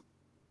some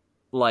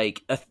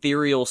like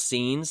ethereal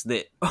scenes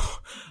that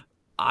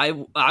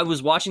I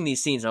was watching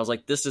these scenes and I was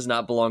like, this does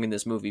not belong in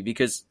this movie,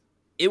 because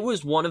it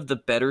was one of the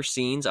better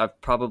scenes I've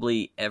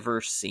probably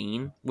ever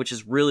seen, which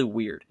is really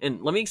weird.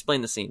 And let me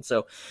explain the scene.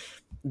 So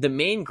the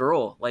main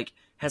girl like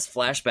has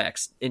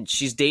flashbacks, and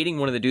she's dating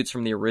one of the dudes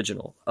from the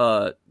original.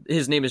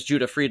 His name is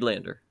Judah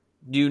Friedlander.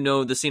 Do you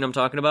know the scene I'm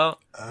talking about?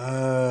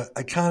 I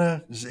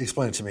kind of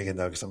explain it to me again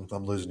though, because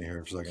I'm losing you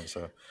here for a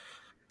second.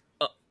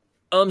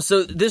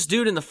 So this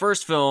dude in the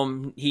first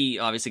film, he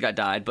obviously got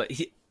died, but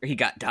he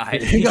got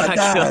died. He got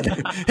died.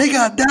 He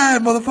got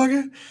died,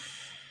 motherfucker.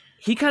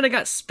 He kind of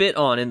got spit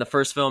on in the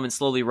first film and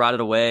slowly rotted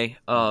away.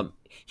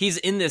 He's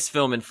in this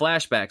film in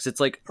flashbacks. It's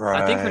like,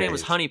 I think her name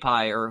was Honey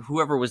Pie, or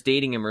whoever was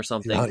dating him or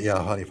something.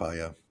 Yeah, Honey Pie,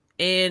 yeah.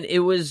 And it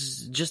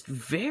was just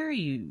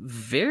very,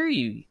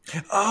 very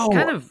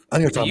kind of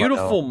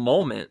beautiful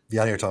moment.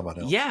 Yeah, I know you're talking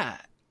about now. Yeah.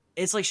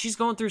 It's like she's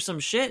going through some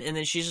shit, and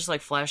then she just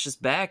like flashes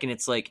back, and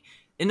it's like,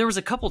 and there was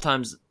a couple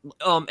times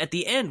at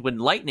the end when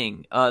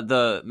Lightning,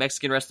 the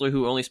Mexican wrestler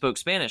who only spoke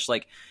Spanish,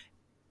 like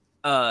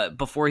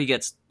before he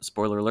gets,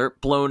 spoiler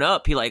alert, blown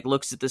up, he like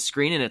looks at the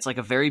screen, and it's like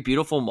a very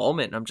beautiful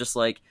moment. And I'm just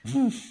like,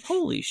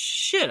 holy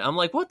shit. I'm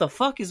like, what the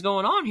fuck is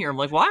going on here? I'm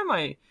like, why am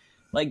I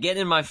like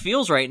getting in my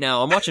feels right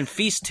now? I'm watching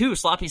Feast 2,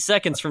 Sloppy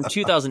Seconds from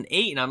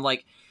 2008, and I'm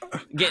like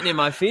getting in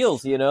my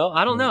feels, you know?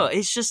 I don't know.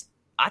 It's just,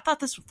 I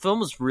thought this film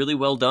was really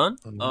well done.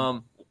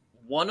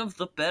 One of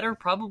the better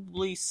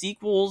probably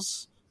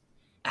sequels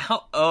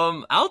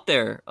out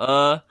there.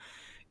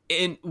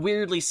 And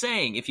weirdly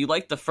saying, if you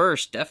like the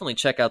first, definitely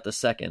check out the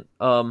second.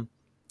 And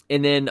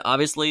then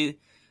obviously,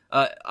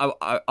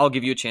 I'll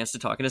give you a chance to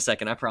talk in a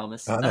second. I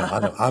promise. I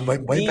know. I'm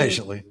waiting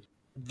patiently.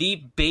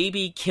 The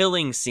baby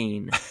killing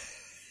scene.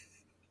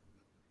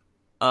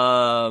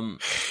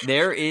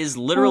 There is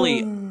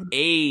literally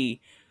a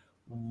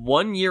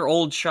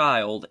 1-year-old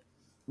child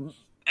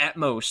at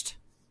most.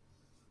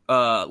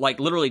 Like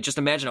literally just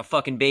imagine a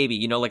fucking baby,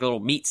 you know, like a little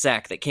meat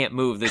sack that can't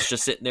move, that's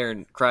just sitting there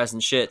and cries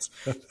and shits.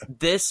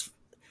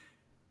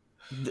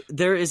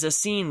 There is a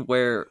scene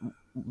where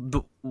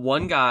the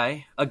one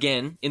guy,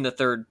 again, in the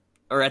third,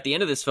 or at the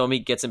end of this film, he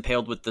gets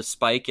impaled with the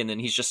spike, and then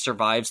he just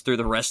survives through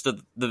the rest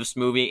of this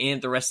movie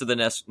and the rest of the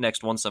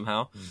next one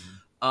somehow.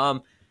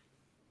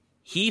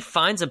 He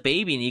finds a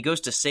baby and he goes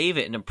to save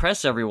it and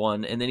impress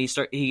everyone, and then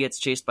he gets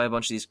chased by a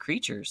bunch of these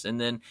creatures, and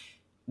then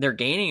they're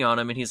gaining on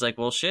him, and he's like,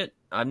 well, shit,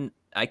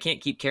 I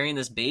can't keep carrying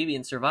this baby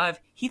and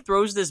survive. He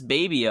throws this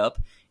baby up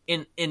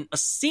in a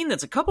scene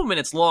that's a couple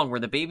minutes long, where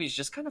the baby's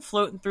just kind of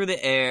floating through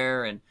the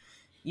air, and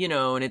you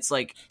know, and it's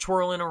like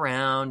twirling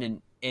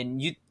around,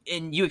 and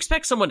you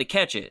expect someone to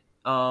catch it,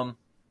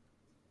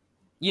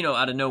 you know,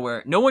 out of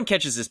nowhere. No one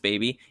catches this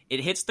baby. It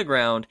hits the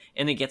ground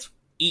and it gets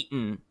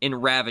eaten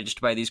and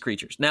ravaged by these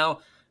creatures. Now,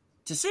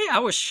 To say I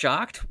was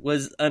shocked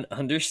was an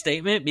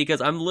understatement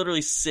because I'm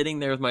literally sitting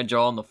there with my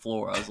jaw on the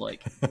floor. I was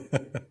like,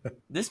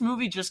 this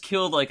movie just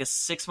killed like a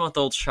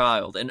 6-month-old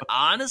child. And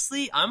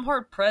honestly, I'm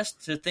hard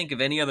pressed to think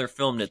of any other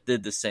film that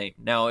did the same.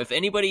 Now, if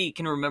anybody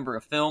can remember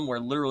a film where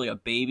literally a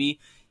baby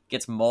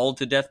gets mauled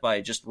to death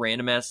by just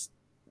random ass,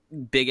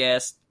 big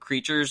ass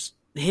creatures,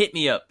 hit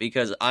me up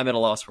because I'm at a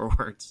loss for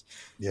words.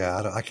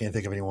 Yeah, I can't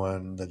think of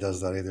anyone that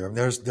does that either. I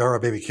mean, there are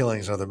baby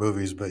killings in other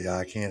movies, but yeah,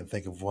 I can't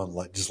think of one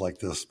like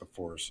this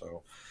before.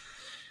 So,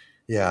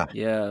 yeah,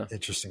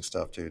 interesting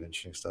stuff, dude.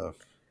 Interesting stuff.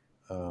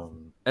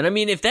 And I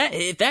mean, if that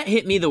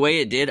hit me the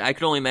way it did, I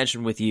could only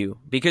imagine with you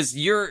because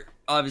you're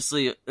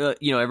obviously,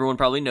 everyone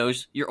probably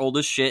knows you're old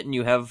as shit and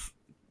you have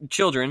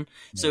children,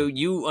 so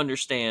you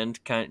understand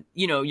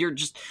you're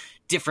just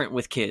different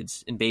with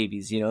kids and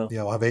babies, Yeah,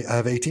 well, I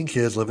have 18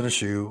 kids, live in a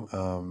shoe.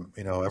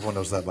 Everyone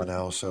knows that by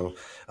now. So,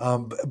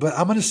 but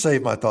I'm going to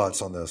save my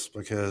thoughts on this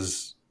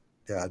because,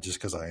 just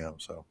because I am.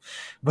 So,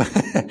 but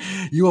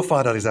you will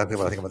find out exactly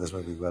what I think about this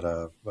movie. But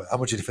I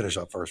want you to finish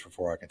up first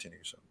before I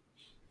continue. So,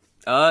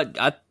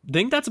 I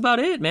think that's about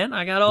it, man.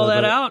 I got all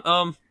that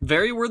out.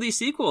 Very worthy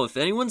sequel. If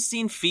anyone's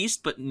seen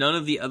Feast, but none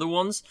of the other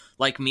ones,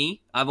 like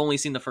me, I've only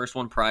seen the first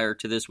one prior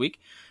to this week.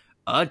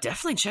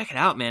 Definitely check it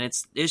out, man.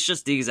 It's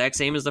just the exact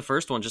same as the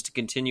first one, just a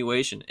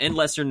continuation and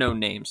lesser known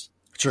names.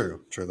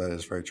 True. That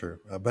is very true.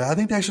 But I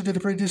think they actually did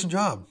a pretty decent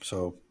job.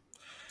 So,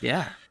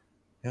 yeah.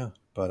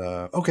 But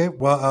okay.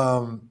 Well,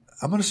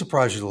 I'm going to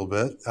surprise you a little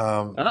bit.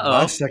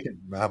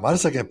 My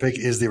second pick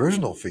is the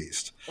original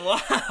Feast.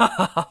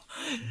 Wow.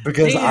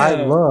 Because I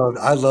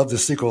love the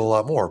sequel a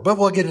lot more. But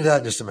we'll get into that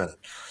in just a minute.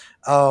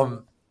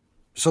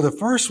 So the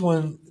first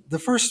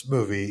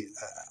movie,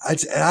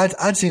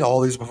 I'd seen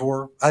all these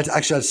before.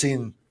 I'd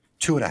seen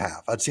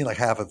 2.5. I'd seen like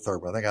half of the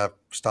third one. I think I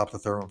stopped the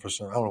third one for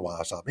some. I don't know why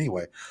I stopped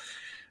anyway.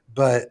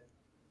 But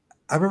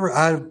I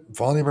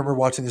fondly remember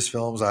watching these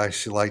films. I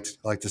actually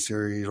liked the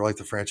series or liked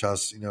the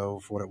franchise, for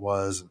what it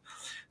was. And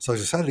so I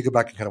decided to go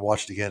back and kind of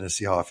watch it again and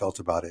see how I felt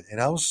about it. And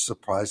I was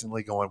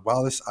surprisingly going,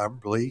 wow, I'm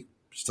really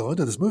still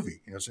into this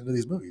movie. Into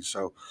these movies.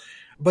 So,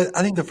 but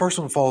I think the first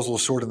one falls a little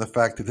short in the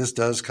fact that this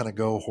does kind of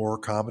go horror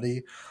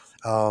comedy.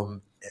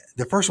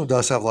 The first one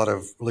does have a lot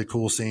of really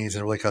cool scenes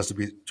and really tries to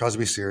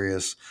be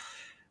serious,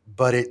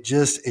 but it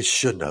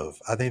shouldn't have.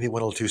 I think they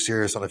went a little too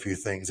serious on a few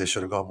things. They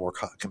should have gone more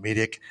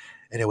comedic,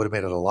 and it would have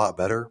made it a lot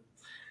better.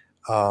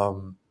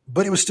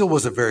 But it still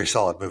was a very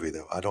solid movie,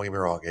 though. Don't get me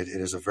wrong. It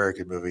is a very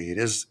good movie. It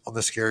is on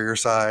the scarier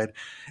side.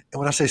 And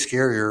when I say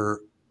scarier,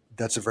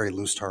 that's a very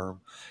loose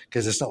term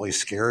because it's not really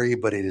scary,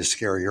 but it is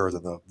scarier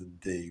than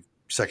the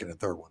second and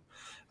third one.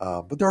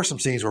 But there are some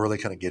scenes where it really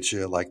kind of gets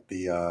you, like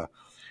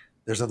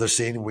there's another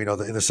scene we know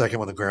that in the second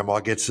one the grandma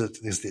gets it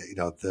is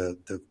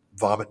the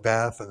vomit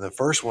bath, and the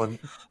first one,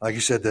 like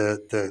you said,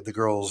 the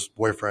girl's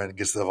boyfriend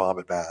gets the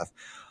vomit bath,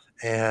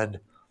 and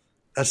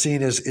that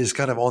scene is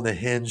kind of on the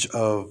hinge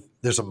of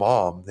there's a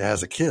mom that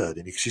has a kid,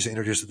 and she's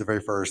introduced at the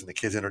very first, and the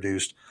kid's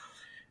introduced,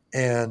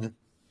 and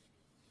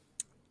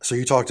so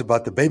you talked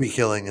about the baby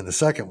killing in the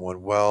second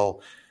one.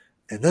 Well,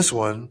 in this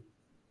one,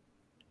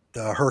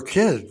 her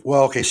kid,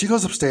 she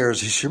goes upstairs.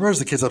 She remembers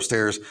the kid's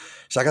upstairs.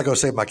 She's like, I got to go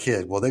save my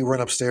kid. Well, they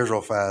run upstairs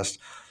real fast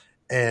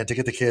and to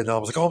get the kid. And I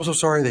was like, oh, I'm so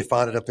sorry. They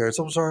find it up there. It's,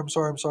 I'm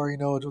sorry.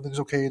 Everything's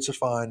okay. It's just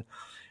fine.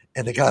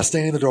 And the guy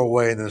standing in the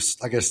doorway, and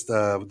this, I guess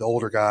the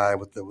older guy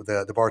with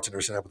the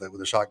bartender sitting up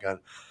with a shotgun.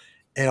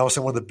 And all of a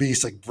sudden one of the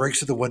beasts breaks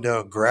through the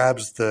window and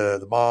grabs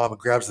the mom and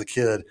grabs the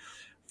kid,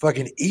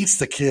 fucking eats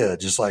the kid,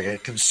 just like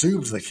it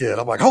consumes the kid.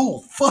 I'm like, oh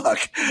fuck,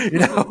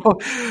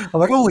 I'm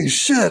like, holy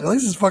shit,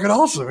 this is fucking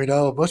awesome.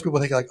 Most people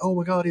think like, oh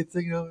my God, it's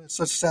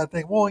such a sad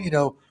thing. Well,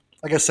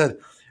 like I said,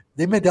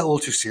 they made that a little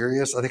too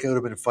serious. I think it would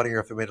have been funnier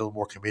if they made it a little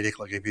more comedic,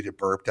 like if you'd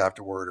burped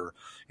afterward or,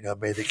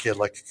 made the kid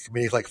like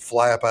comedic, like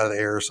fly up out of the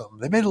air or something.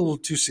 They made it a little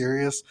too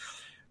serious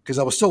because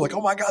I was still like,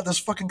 oh my God, that's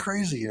fucking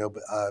crazy,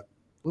 but a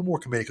little more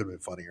comedic would have been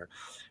funnier.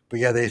 But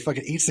yeah, they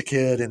fucking eats the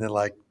kid and then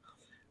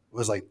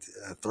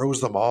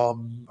throws the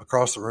mom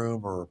across the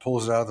room or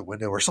pulls it out of the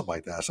window or something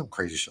like that, some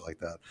crazy shit like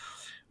that.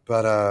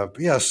 But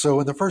yeah, so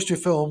in the first two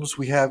films,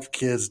 we have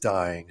kids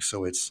dying.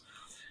 So it's,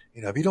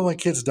 if you don't like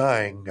kids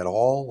dying at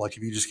all, like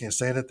if you just can't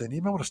stand it, then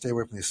you might want to stay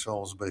away from these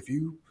films. But if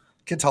you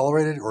can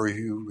tolerate it or if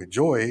you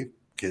enjoy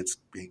kids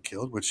being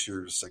killed, which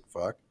you're a sick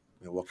fuck,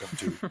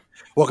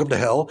 welcome to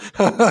hell.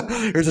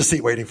 Here's a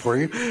seat waiting for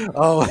you.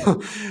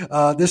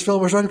 This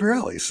film was right up your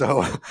alley.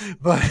 So,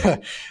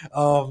 but,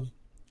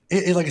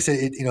 like I said,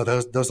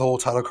 it does the whole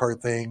title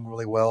card thing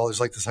really well. It's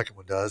like the second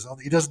one does.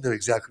 He doesn't do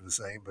exactly the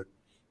same, but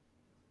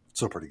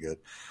still pretty good.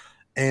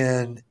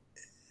 And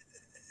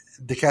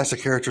the cast of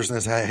characters in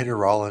this, Henry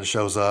Rollins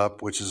shows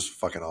up, which is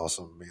fucking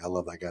awesome. I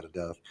love that guy to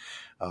death.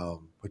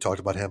 We talked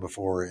about him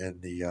before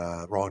in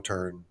the Wrong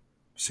Turn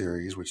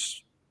series,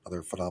 which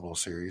another phenomenal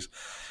series.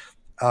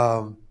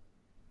 But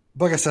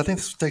like I said, I think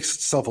this takes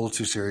itself a little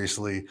too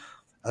seriously.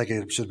 I think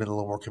it should have been a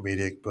little more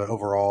comedic, but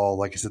overall,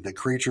 like I said, the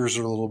creatures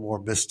are a little more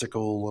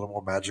mystical, a little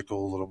more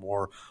magical, a little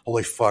more,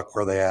 holy fuck,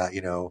 where are they at?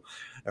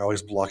 They're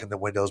always blocking the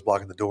windows,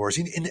 blocking the doors.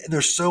 And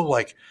they're so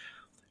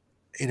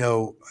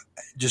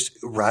just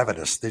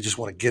ravenous. They just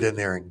want to get in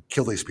there and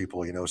kill these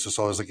people. It's just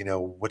always like,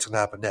 what's going to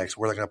happen next?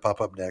 Where are they going to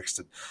pop up next?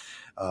 And,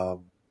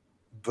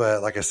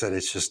 but like I said,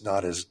 it's just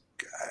not as.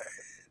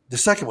 The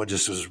second one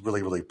just was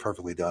really, really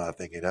perfectly done. I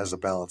think it has a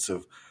balance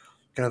of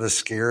kind of the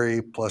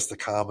scary plus the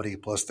comedy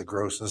plus the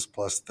grossness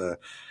plus the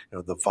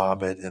the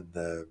vomit and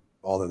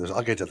all the others.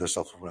 I'll get to other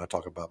stuff when I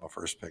talk about my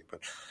first pick,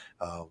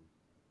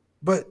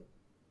 but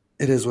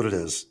it is what it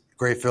is.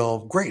 Great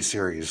film, great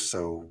series.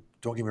 So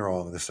don't get me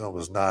wrong, this film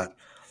was not.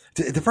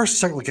 The first and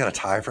second one kind of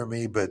tie for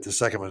me, but the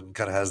second one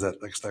kind of has that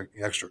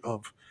extra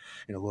oomph,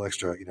 a little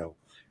extra,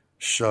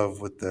 shove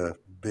with the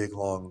big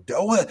long.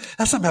 Oh,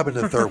 that's something happened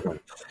in the third one.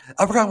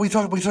 I forgot we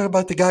talked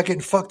about the guy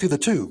getting fucked through the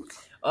tube.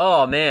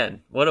 Oh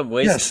man, what a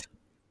waste! Yes,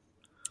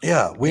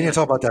 yeah, we need to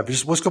talk about that. But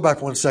just let's go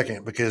back 1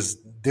 second because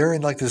they're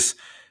in like this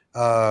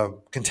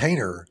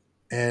container,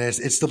 and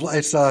it's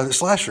the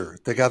slasher,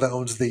 the guy that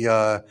owns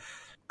the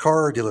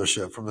car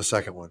dealership from the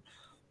second one.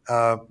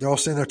 They're all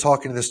sitting there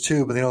talking to this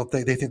tube, and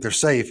they think they're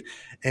safe.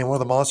 And one of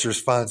the monsters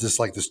finds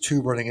this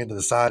tube running into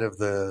the side of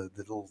the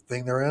little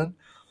thing they're in,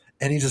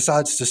 and he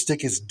decides to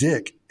stick his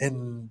dick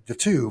in the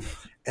tube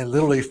and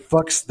literally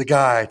fucks the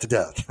guy to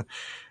death.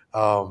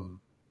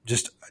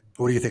 Just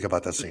what do you think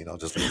about that scene? I'll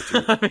just leave it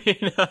to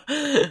you. I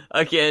mean,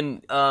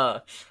 again,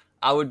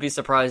 I would be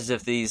surprised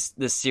if this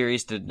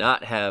series did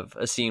not have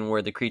a scene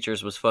where the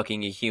creatures was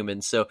fucking a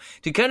human. So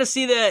to kind of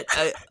see that.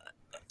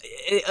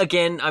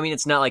 Again, I mean,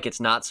 it's not like it's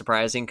not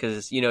surprising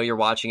because, you're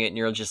watching it and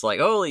you're just like,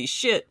 holy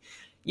shit,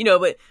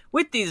 but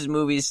with these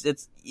movies,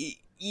 it's,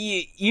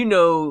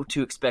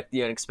 to expect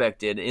the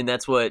unexpected. And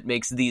that's what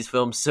makes these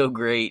films so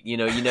great. You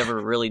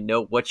never really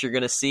know what you're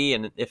going to see.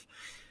 And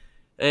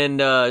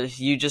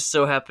you just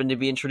so happen to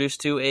be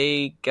introduced to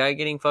a guy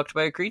getting fucked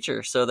by a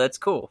creature. So that's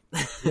cool.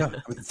 Yeah.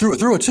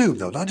 Through a tube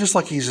though, not just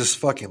like he's just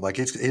fucking like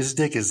his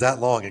dick is that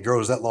long. It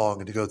grows that long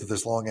and to go through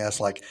this long ass,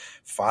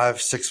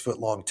 5-6 foot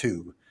long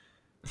tube.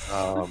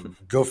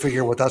 Go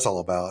figure what that's all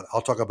about.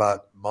 I'll talk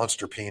about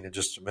Monster Peen in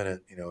just a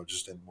minute,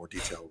 just in more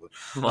detail. But,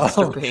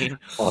 Monster Peen.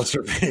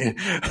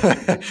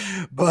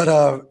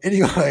 But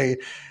anyway,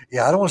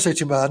 yeah, I don't want to say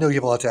too much. I know you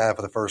have a lot to add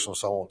for the first one,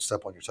 so I won't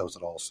step on your toes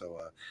at all. So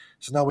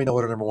now we know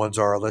what our number ones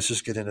are. Let's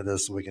just get into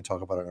this so we can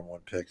talk about our number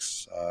one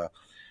picks.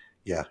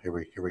 Yeah, here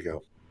we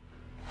go.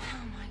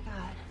 Oh my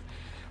god.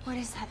 What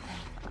is that thing?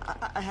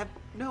 I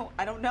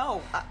don't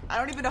know. I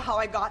don't even know how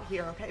I got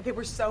here, okay? They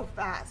were so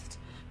fast.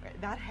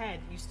 That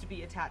head used to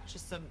be attached to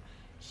some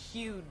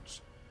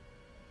huge,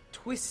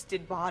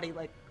 twisted body,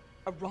 like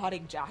a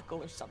rotting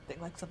jackal or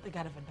something, like something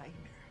out of a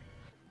nightmare.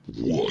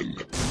 One.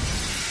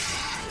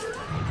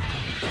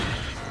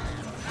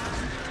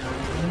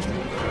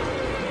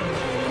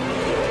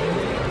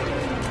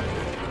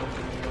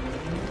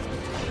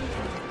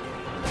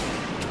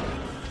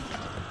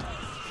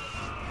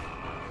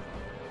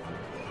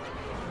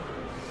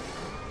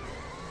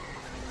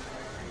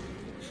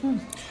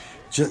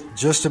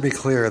 Just to be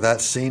clear,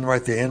 that scene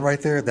right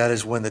there, that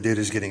is when the dude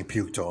is getting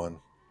puked on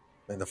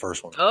in the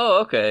first one.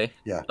 Oh, okay.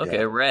 Yeah. Okay,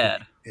 yeah.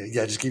 rad.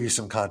 Yeah, just give you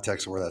some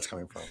context of where that's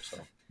coming from. So.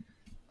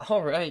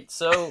 All right.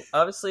 So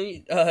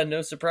obviously,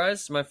 no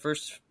surprise, my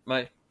favorite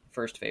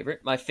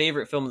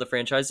film of the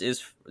franchise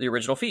is the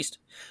original Feast.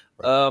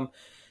 Right.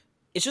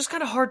 It's just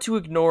kind of hard to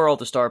ignore all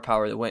the star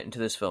power that went into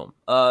this film.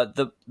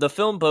 The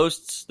film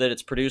boasts that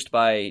it's produced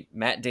by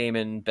Matt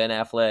Damon, Ben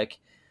Affleck,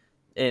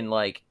 and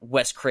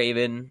Wes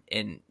Craven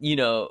and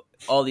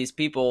all these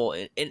people,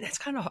 and it's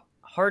kind of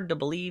hard to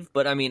believe,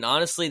 but I mean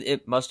honestly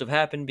it must have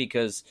happened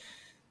because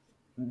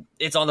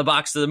it's on the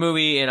box of the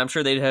movie and I'm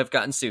sure they'd have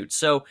gotten sued.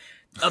 So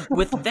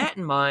with that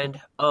in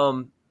mind,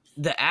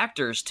 the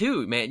actors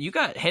too, man, you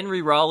got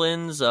Henry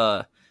Rollins,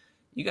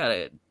 you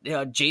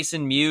got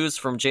Jason Mewes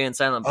from Jay and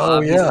Silent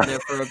Bob. He's in there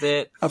for a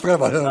bit. I forgot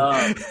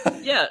about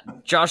him. Yeah,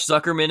 Josh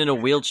Zuckerman in a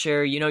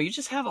wheelchair. You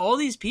just have all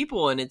these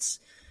people and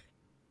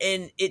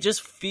it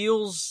just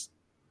feels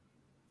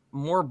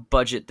more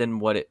budget than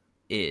what it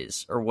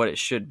is or what it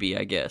should be,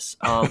 I guess.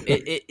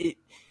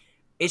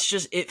 It's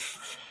just it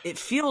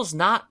feels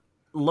not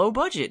low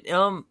budget.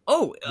 How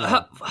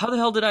the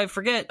hell did I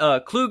forget?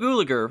 Clu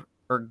Gulager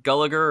or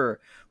Gulliger or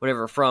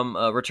whatever from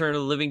Return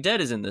of the Living Dead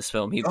is in this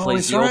film. He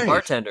plays the old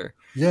bartender.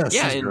 Yes,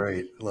 he's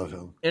great. I love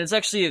him. And it's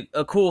actually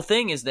a cool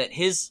thing is that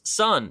his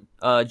son,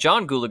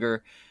 John Gulager,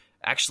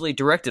 actually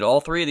directed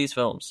all three of these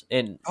films.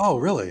 And oh,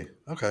 really?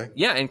 Okay.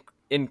 Yeah,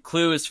 and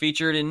Clue is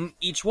featured in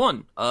each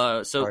one.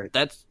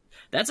 That's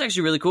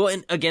actually really cool.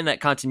 And again, that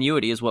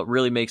continuity is what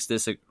really makes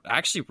this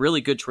actually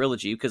really good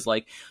trilogy. Because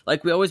like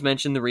we always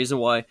mention, the reason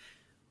why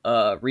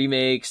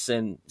remakes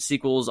and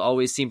sequels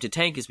always seem to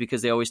tank is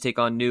because they always take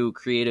on new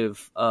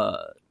creative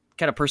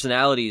kind of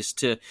personalities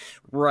to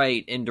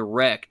write and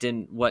direct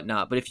and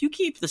whatnot. But if you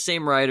keep the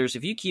same writers,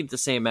 if you keep the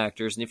same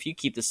actors, and if you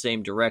keep the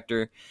same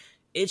director,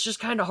 it's just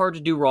kind of hard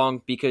to do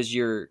wrong because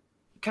you're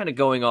kind of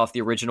going off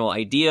the original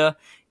idea.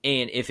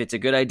 And if it's a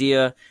good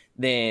idea,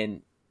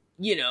 then,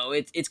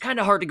 it's kind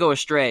of hard to go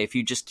astray if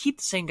you just keep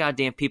the same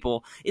goddamn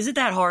people. Is it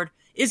that hard?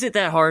 Is it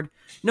that hard?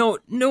 No,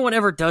 no one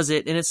ever does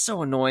it, and it's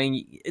so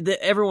annoying.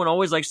 Everyone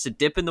always likes to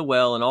dip in the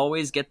well and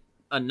always get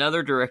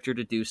another director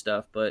to do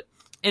stuff. But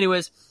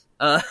anyways,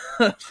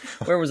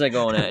 where was I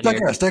going at here?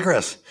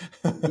 Digress.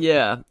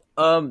 Yeah.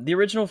 The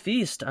original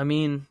Feast. I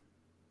mean,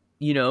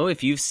 you know,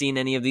 if you've seen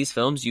any of these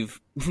films,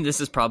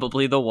 this is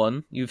probably the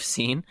one you've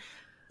seen.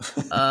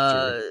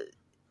 Sure.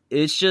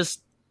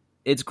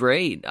 It's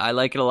great. I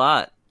like it a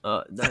lot.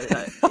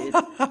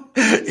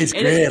 It's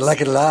great. I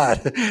like it a lot.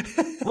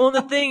 Well,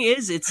 the thing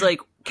is, it's like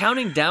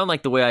counting down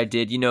like the way I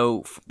did, you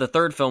know, the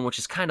third film, which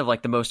is kind of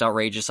like the most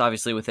outrageous,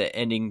 obviously, with it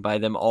ending by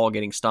them all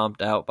getting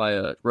stomped out by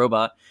a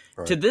robot.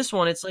 Right. To this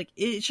one, it's like,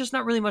 it's just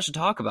not really much to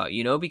talk about,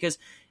 you know, because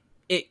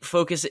it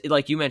focuses,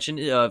 like you mentioned,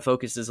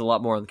 focuses a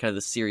lot more on kind of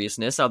the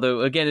seriousness.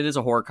 Although, again, it is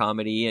a horror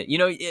comedy. You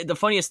know, the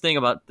funniest thing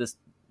about this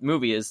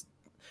movie is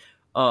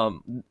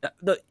how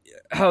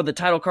the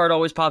title card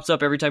always pops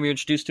up every time you're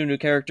introduced to a new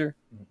character.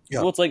 Yeah.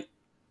 Well, it's like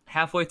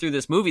halfway through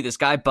this movie, this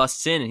guy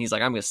busts in and he's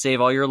like, I'm going to save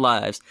all your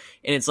lives.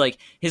 And it's like,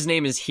 his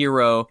name is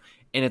Hero.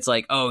 And it's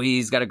like, oh,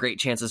 he's got a great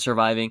chance of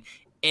surviving.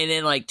 And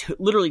then like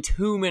literally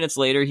 2 minutes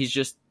later, he's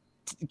just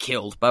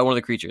killed by one of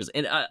the creatures.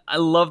 And I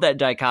love that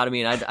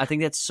dichotomy. And I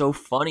think that's so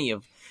funny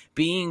of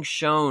being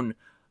shown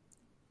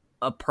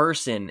a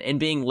person and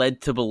being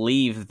led to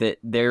believe that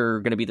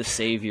they're going to be the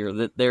savior,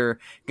 that they're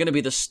going to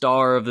be the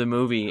star of the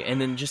movie, and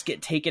then just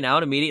get taken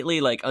out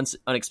immediately, like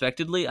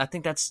unexpectedly. I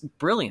think that's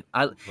brilliant.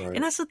 Right.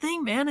 And that's the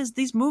thing, man, is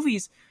these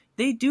movies,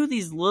 they do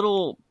these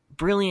little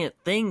brilliant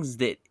things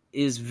that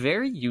is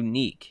very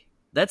unique.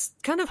 That's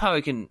kind of how I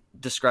can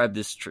describe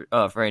this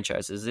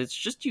franchise. Is it's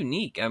just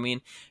unique. I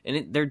mean,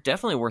 and they're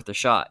definitely worth a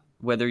shot,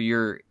 whether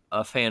you're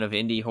a fan of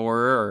indie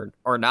horror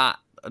or not.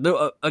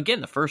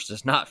 Again, the first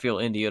does not feel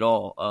indie at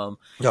all.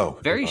 No,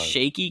 very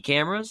shaky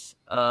cameras.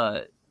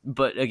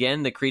 But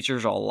again, the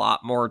creatures are a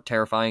lot more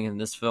terrifying in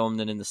this film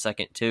than in the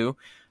second too.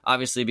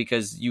 Obviously,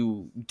 because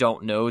you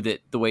don't know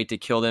that the way to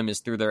kill them is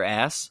through their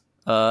ass.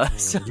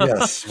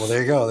 Yes. Well,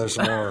 there you go. There's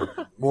some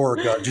more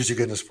juicy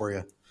goodness for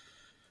you.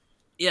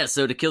 Yeah.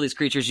 So to kill these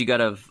creatures, you got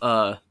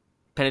to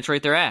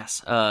penetrate their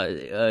ass.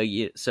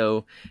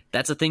 So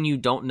that's a thing you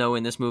don't know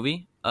in this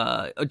movie.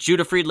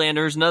 Judah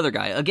Friedlander is another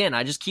guy. Again,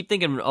 I just keep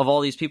thinking of all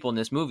these people in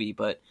this movie,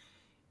 but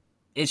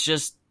it's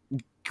just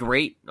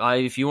great.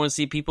 If you want to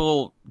see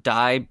people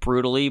die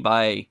brutally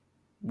by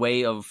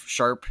way of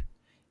sharp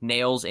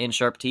nails and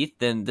sharp teeth,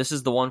 then this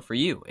is the one for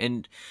you.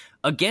 And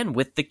again,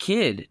 with the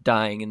kid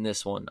dying in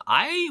this one,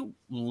 I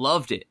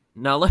loved it.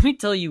 Now, let me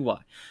tell you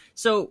why.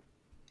 So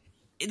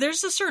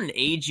there's a certain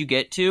age you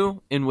get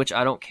to in which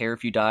I don't care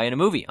if you die in a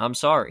movie. I'm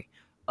sorry.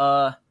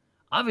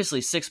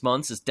 Obviously 6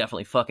 months is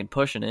definitely fucking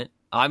pushing it.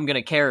 I'm going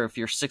to care if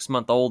you're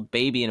 6-month-old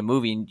baby in a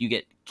movie and you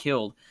get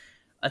killed.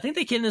 I think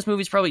the kid in this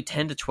movie is probably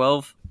 10 to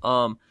 12.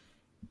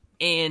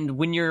 And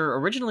when you're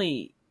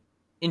originally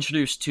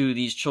introduced to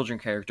these children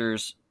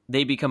characters,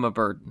 they become a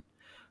burden.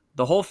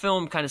 The whole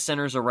film kind of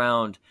centers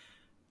around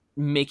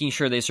making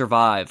sure they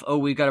survive. Oh,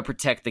 we've got to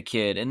protect the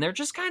kid. And they're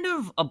just kind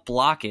of a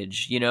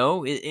blockage, you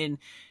know? And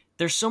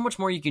there's so much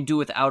more you can do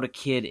without a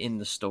kid in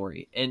the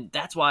story. And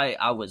that's why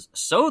I was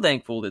so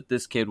thankful that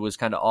this kid was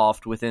kind of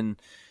offed within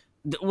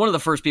one of the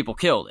first people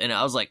killed. And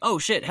I was like, oh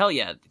shit, hell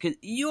yeah. Because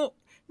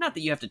not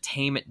that you have to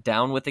tame it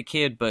down with a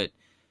kid, but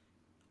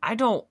I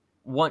don't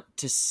want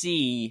to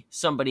see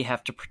somebody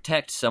have to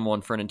protect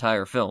someone for an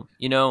entire film.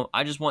 You know,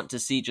 I just want to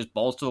see just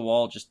balls to the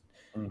wall, just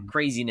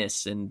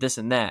craziness and this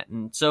and that.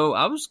 And so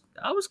I was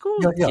cool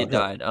when the kid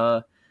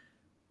died.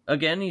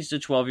 Again, he's a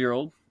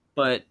 12-year-old,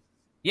 but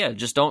yeah,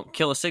 just don't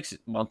kill a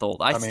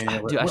 6-month-old.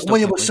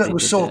 It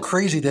was so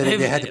crazy that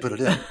they had to put it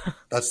in.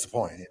 That's the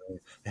point. You know,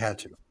 they had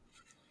to.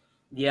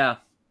 Yeah,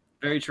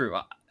 very true.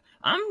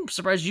 I'm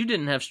surprised you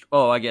didn't have...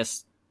 Oh, I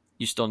guess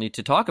you still need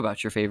to talk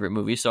about your favorite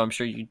movie, so I'm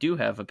sure you do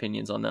have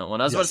opinions on that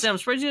one. I was about to say, I'm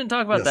surprised you didn't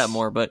talk about that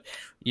more, but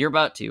you're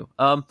about to.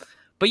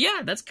 But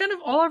yeah, that's kind of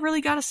all I really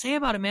got to say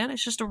about it, man.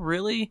 It's just a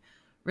really,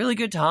 really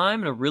good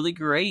time and a really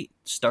great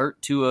start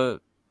to a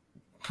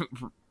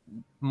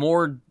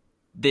more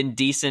than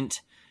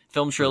decent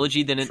film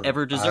trilogy than it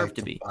ever deserved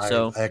to be.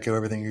 So I echo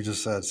everything you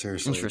just said.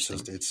 Seriously,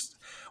 it's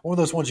one of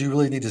those ones you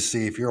really need to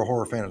see if you're a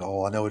horror fan at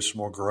all. I know it's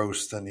more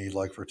gross than you'd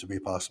like for it to be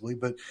possibly,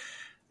 but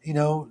you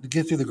know,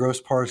 get through the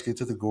gross parts, get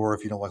through the gore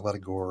if you don't like a lot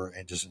of gore,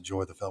 and just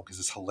enjoy the film because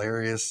it's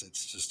hilarious.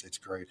 It's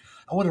great.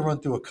 I want to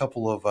run through a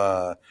couple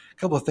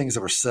of things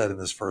that were said in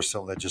this first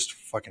film that just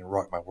fucking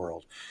rocked my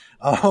world.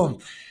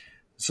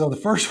 So the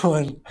first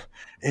one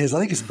is,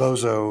 I think it's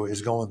Bozo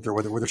is going through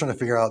where they're trying to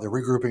figure out, they're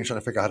regrouping, trying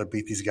to figure out how to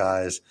beat these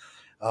guys.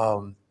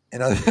 And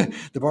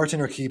the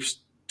bartender keeps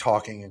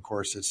talking. Of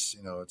course, it's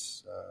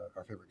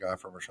our favorite guy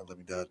from Return of the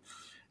Living Dead.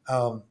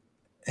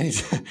 And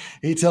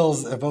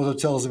Bozo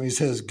tells him, he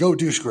says, "Go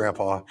douche,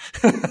 Grandpa."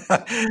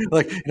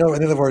 Like, you know,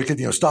 in other words,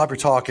 stop your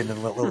talking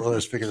and let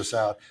us figure this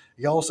out.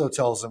 He also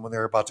tells him when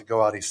they're about to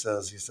go out, he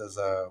says,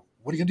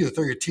 "What are you gonna do?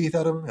 Throw your teeth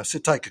at him?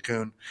 Sit tight,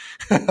 Cocoon."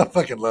 I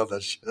fucking love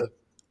that shit.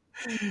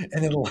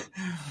 And then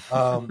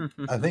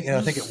I think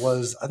it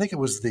was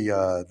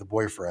the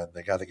boyfriend,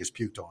 the guy that gets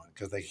puked on,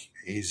 because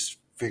he's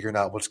figuring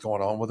out what's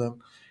going on with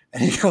him.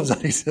 And he comes out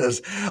and he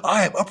says,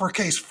 I am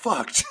uppercase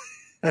fucked.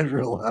 And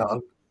real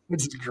loud,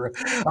 which is great.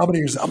 I'm gonna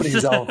use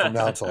that one from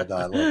now until I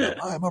die. I love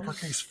that. I am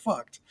uppercase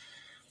fucked.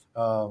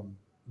 But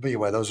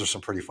anyway, those are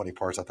some pretty funny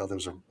parts. I thought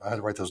I had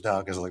to write those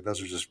down because like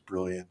those are just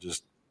brilliant,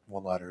 just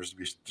one-liners to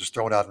be just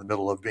thrown out in the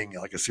middle of being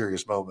like a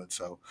serious moment.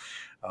 So,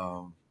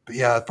 but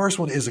yeah, the first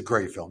one is a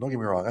great film. Don't get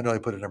me wrong. I know I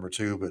put it number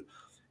 2, but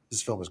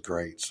this film is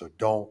great. So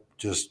don't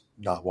just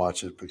not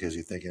watch it because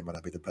you think it might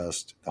not be the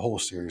best. The whole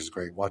series is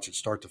great. Watch it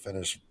start to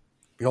finish. If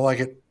you don't like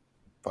it,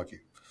 fuck you.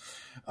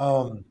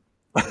 I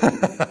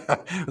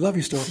love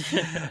you still.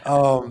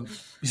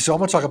 So I'm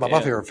going to talk about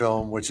my favorite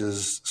film, which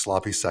is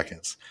Sloppy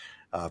Seconds,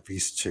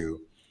 Piece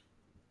 2.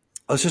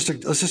 Let's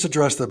just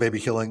address the baby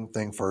killing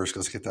thing first.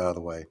 Let's get that out of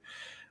the way.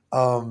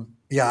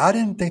 I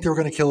didn't think they were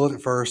going to kill it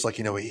at first. Like,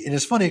 and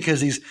it's funny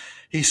because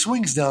he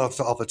swings down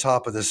off the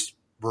top of this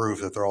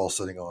roof that they're all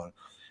sitting on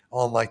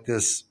like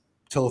this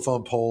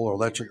telephone pole or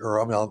electric,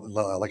 or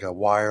like a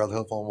wire, the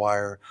telephone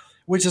wire,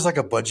 which is like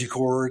a bungee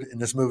cord in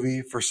this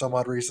movie for some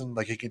odd reason.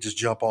 Like he can just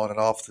jump on and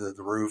off the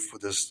roof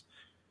with this.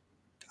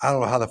 I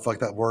don't know how the fuck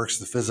that works.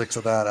 The physics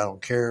of that, I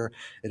don't care.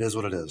 It is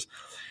what it is.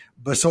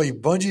 But so he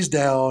bungees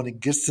down and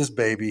gets this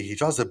baby. He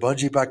tries to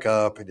bungee back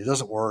up and it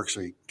doesn't work. So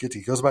he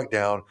goes back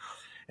down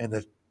and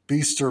the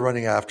beasts are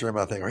running after him.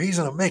 I think, he's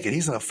going to make it.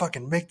 He's going to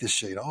fucking make this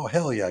shit. Oh,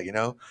 hell yeah,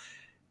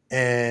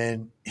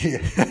 And he,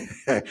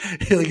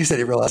 like you said,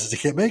 he realizes he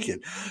can't make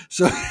it.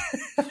 So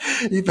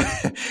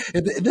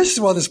and this is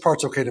why this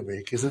part's okay to me,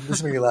 because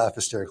this made me laugh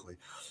hysterically.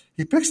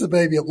 He picks the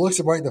baby up, looks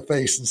him right in the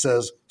face and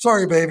says,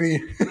 sorry,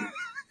 baby.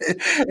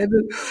 And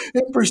then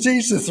it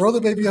proceeds to throw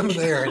the baby up in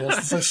the air. And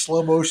it's like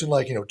slow motion,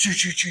 like, choo,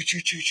 choo, choo, choo,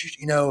 choo, choo,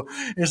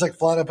 and it's like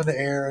flying up in the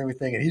air and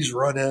everything. And he's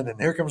running, and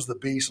here comes the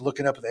beast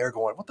looking up in the air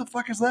going, what the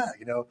fuck is that?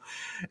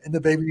 And the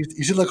baby,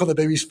 you should look on the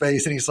baby's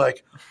face and he's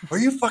like, are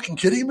you fucking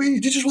kidding me?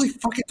 Did you just really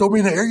fucking throw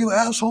me in the air, you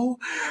asshole?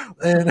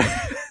 And,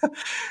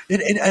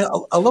 and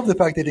I love the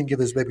fact they didn't give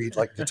this baby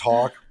like to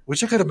talk,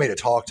 which I could have made it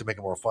talk to make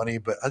it more funny,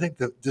 but I think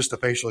just the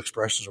facial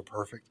expressions are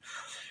perfect.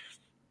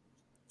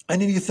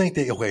 And then you think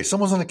that, okay,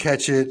 someone's going to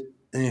catch it.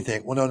 And you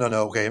think, well,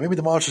 no. Okay, maybe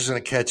the monster's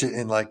going to catch it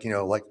and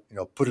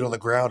put it on the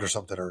ground or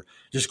something, or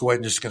just go ahead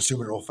and just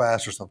consume it real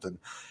fast or something.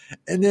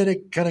 And then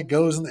it kind of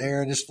goes in the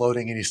air and is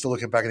floating, and he's still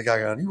looking back at the guy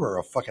going, you are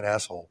a fucking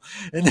asshole.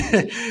 And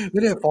then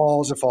it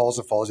falls.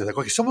 You're like,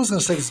 okay, someone's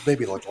going to save this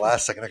baby like the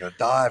last second. They're going to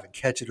dive and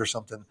catch it or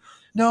something.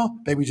 No,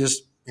 baby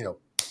just,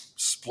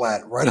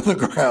 splat right on the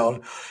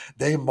ground.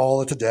 They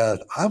maul it to death.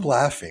 I'm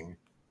laughing.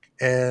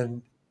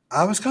 And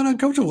I was kind of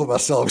uncomfortable with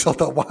myself because I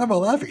thought, why am I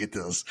laughing at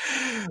this?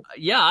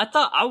 Yeah,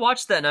 I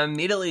watched that and I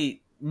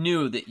immediately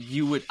knew that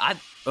you would. I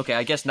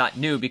guess not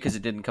new because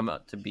it didn't come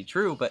out to be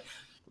true, but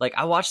like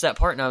I watched that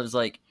part and I was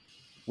like,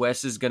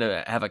 Wes is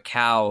gonna have a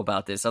cow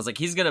about this. I was like,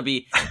 he's gonna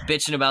be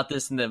bitching about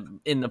this in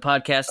the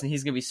podcast, and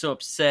he's gonna be so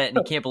upset and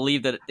he can't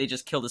believe that they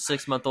just killed a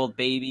 6-month-old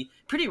baby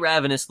pretty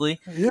ravenously.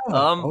 Yeah.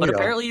 But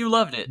apparently you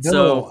loved it.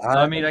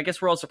 I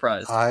guess we're all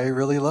surprised. I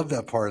really love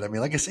that part. I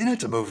mean, like I said,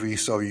 it's a movie,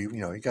 so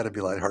you got to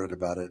be lighthearted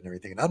about it and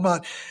everything. And I'm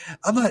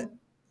not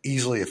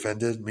easily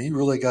offended. I mean, you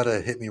really got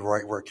to hit me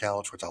right where it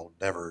counts, which I'll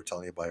never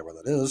tell anybody where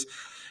that is.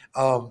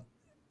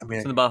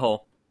 It's in the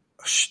butthole,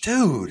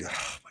 dude.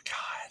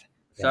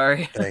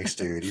 Sorry. Thanks,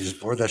 dude. You just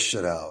blurred that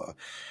shit out.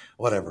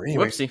 Whatever.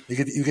 Anyway,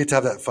 you get to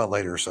have that fun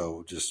later.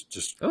 So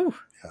just. Oh.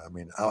 Yeah, I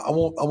mean, I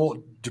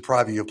won't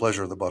deprive you of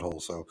pleasure of the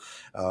butthole. So.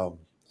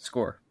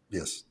 Score.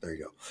 Yes, there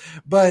you go.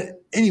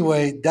 But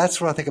anyway, that's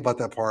what I think about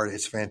that part.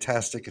 It's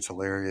fantastic. It's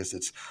hilarious.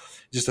 It's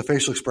just the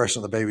facial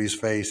expression on the baby's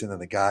face, and then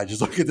the guy just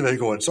looking at the baby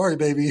going, "Sorry,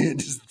 baby," and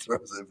just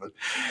throws it. But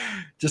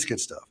just good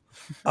stuff.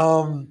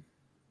 I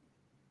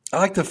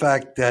like the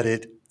fact that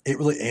it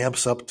really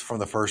amps up from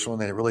the first one,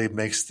 and it really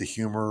makes the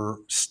humor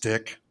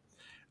stick.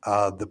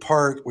 The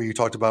part where you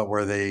talked about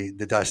where the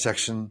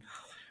dissection,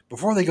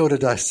 before they go to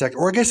dissect,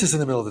 or I guess it's in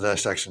the middle of the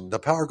dissection, the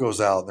power goes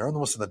out, and they're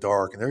almost in the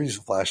dark, and they're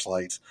using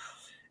flashlights.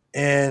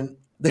 And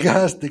the guy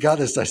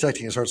that's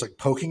dissecting it starts like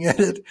poking at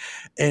it,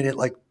 and it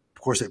like,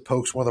 of course, it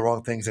pokes one of the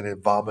wrong things, and it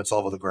vomits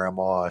all over the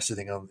grandma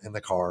sitting in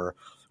the car,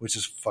 which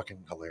is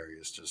fucking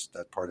hilarious. Just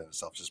that part in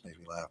itself just made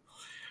me laugh.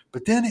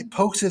 But then it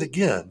pokes it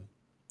again,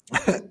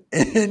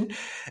 and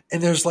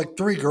there's like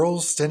 3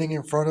 girls standing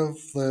in front of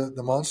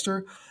the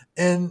monster,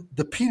 and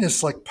the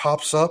penis like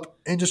pops up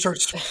and just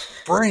starts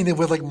spraying them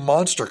with like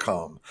monster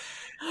cum.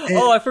 And,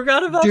 I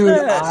forgot about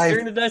that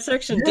during the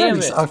dissection. Damn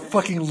it. I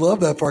fucking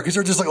love that part because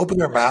they're just like opening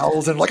their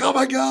mouths and like, oh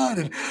my God.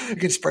 And you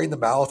can spray in the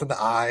mouth and the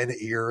eye and the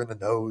ear and the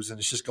nose, and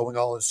it's just going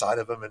all inside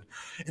of them. And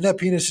that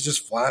penis is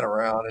just flying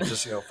around and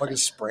just, fucking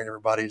spraying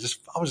everybody.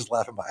 I was just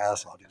laughing my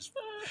ass off.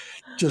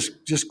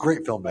 Just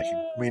great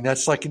filmmaking. I mean,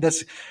 that's take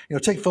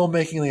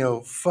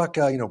filmmaking, fuck,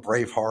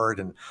 Braveheart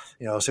and,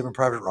 Saving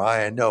Private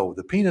Ryan. No,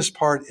 the penis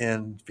part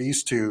in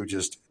Phase 2,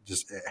 just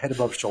head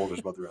above shoulders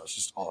above the rest.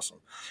 Just awesome.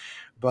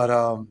 But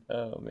oh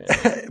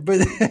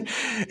man!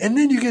 And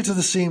then you get to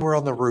the scene where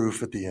on the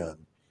roof at the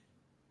end,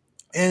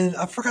 and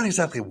I forgot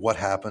exactly what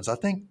happens. I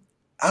don't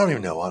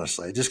even know,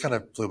 honestly. It just kind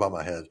of flew by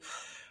my head.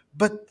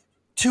 But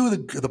two of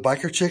the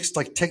biker chicks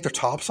like take their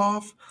tops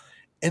off,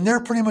 and they're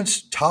pretty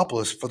much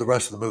topless for the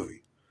rest of the movie.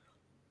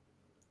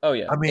 Oh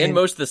yeah, I mean, and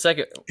most of the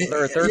second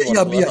or third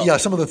one. Yeah,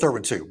 some of the third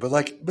one too. But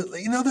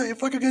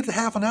if like a good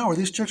half an hour,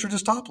 these chicks are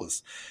just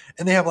topless,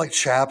 and they have like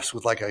chaps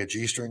with like a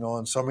G-string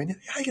on. So I mean,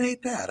 I can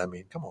hate that. I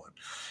mean, come on.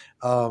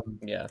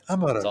 Yeah,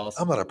 I'm not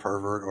a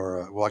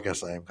pervert, well, I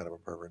guess I am kind of a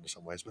pervert in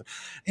some ways, but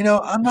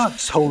I'm not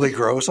totally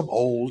gross. I'm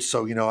old,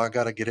 so I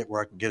got to get it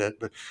where I can get it.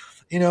 But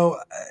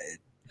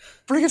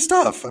pretty good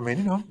stuff. I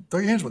mean, throw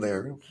your hands in the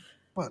air.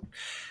 What?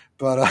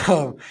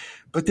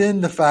 But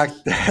then the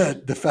fact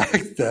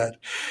that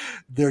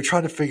they're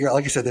trying to figure out,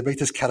 like I said, they make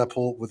this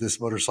catapult with this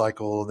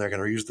motorcycle, and they're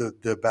going to use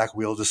the back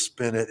wheel to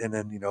spin it, and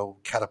then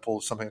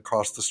catapult something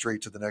across the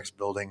street to the next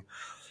building.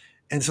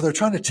 And so they're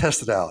trying to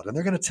test it out, and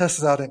they're going to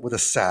test it out with a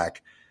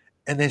sack.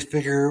 And they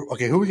figure,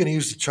 okay, who are we going to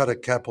use to try to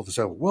catapult this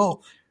over?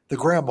 Well, the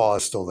grandma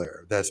is still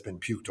there that's been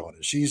puked on,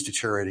 and she's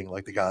deteriorating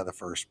like the guy in the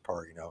first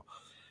part,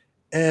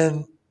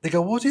 And they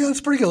go, well, yeah,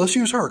 that's pretty good. Let's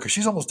use her because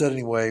she's almost dead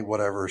anyway.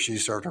 Whatever. She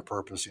served her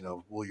purpose.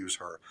 We'll use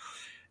her.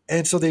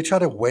 And so they try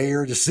to weigh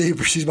her to see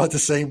if she's about the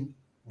same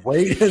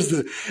weight as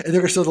and they're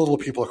going to send the little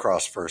people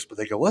across first. But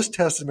they go, let's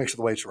test and make sure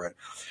the weight's right.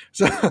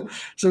 So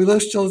he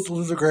lifts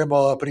the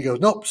grandma up and he goes,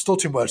 nope, still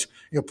too much.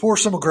 Pour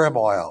some of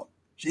grandma out.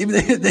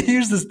 Even they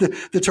use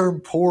the term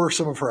pour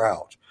some of her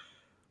out,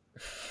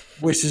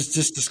 which is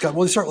just disgusting.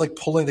 Well, they start like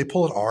they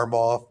pull an arm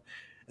off.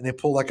 And they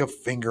pull like a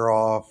finger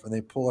off, and they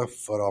pull a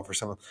foot off or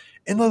something,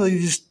 and literally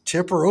just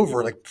tip her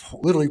over, like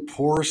literally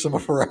pour some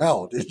of her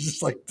out. It's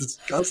just like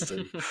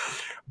disgusting,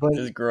 but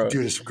it's gross.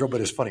 Dude,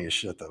 it's funny as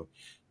shit though.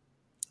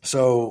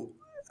 So,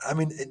 I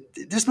mean,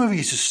 this movie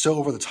is just so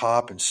over the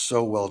top and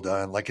so well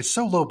done. Like it's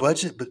so low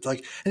budget, but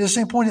like at the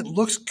same point, it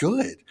looks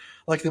good.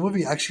 Like the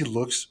movie actually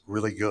looks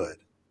really good.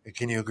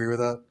 Can you agree with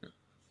that?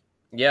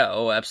 Yeah,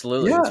 oh,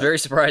 absolutely. Yeah. It's very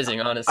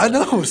surprising, honestly. I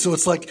know. So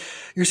it's like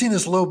you're seeing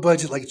this low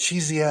budget, like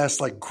cheesy ass,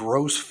 like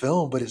gross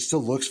film, but it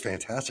still looks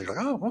fantastic. Like,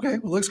 oh, okay,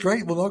 well, looks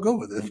great. Well, I'll go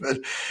with it. But,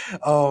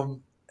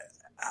 and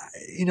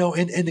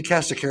the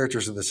cast of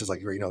characters in this is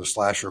like, the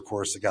slasher, of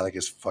course, the guy that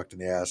gets fucked in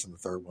the ass in the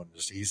third one.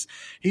 He's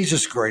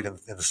just great in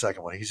the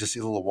second one. He's just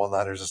these little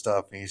one-liners and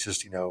stuff, and he's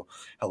just,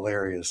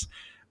 hilarious.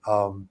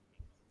 And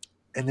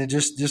then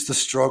just the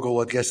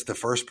struggle, I guess, the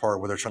first part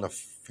where they're trying to,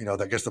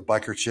 I guess the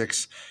biker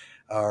chicks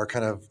are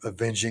kind of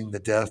avenging the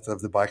death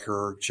of the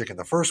biker chick in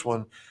the first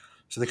one.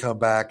 So they come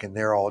back and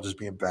they're all just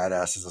being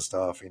badasses and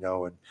stuff, and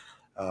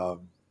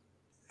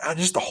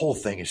just the whole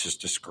thing is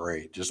just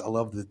great. Just, I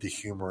love the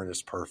humor and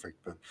it's perfect,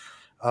 but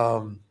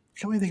can't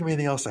really think of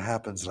anything else that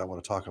happens that I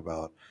want to talk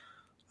about.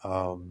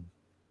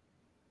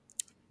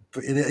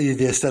 But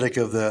the aesthetic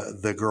of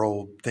the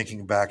girl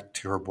thinking back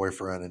to her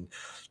boyfriend and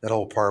that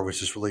whole part was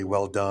just really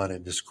well done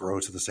and just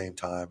gross at the same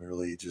time. And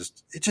really it's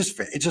just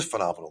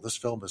phenomenal. This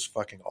film is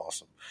fucking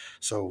awesome.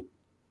 So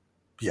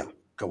yeah,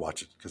 go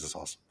watch it because it's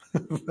awesome.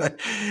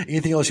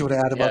 Anything else you want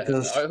to add about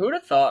this? Who'd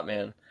have thought,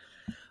 man?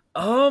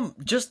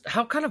 Just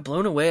how kind of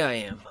blown away I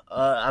am.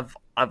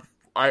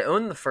 I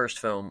own the first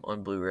film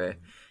on Blu-ray.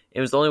 It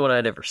was the only one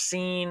I'd ever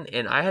seen,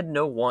 and I had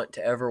no want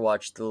to ever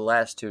watch the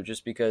last two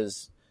just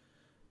because,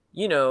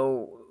 you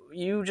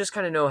just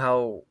kind of know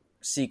how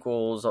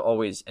sequels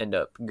always end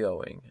up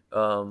going.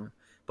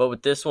 But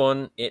with this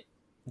one, it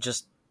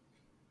just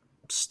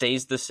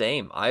stays the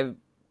same. I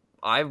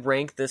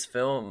rank this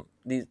film,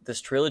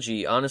 this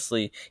trilogy,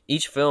 honestly,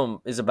 each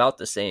film is about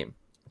the same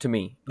to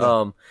me.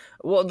 Yeah.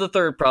 Well, the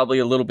third probably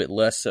a little bit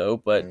less so,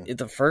 but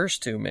the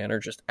first two, man, are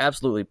just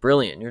absolutely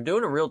brilliant. You're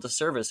doing a real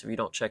disservice if you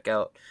don't check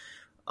out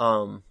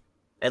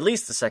at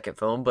least the second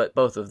film, but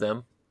both of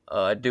them.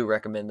 I do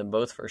recommend them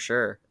both for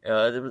sure.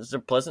 They're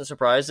pleasant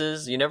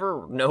surprises. You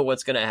never know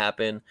what's going to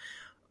happen.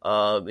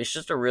 It's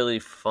just a really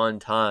fun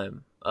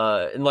time.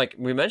 And like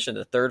we mentioned,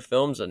 the third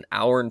film's an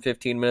hour and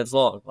 15 minutes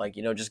long. Like,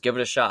 just give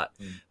it a shot.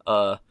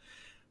 The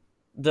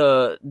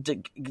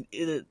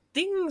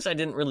things I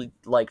didn't really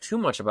like too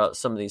much about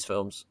some of these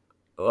films,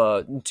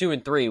 2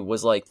 and 3,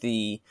 was like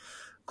the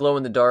glow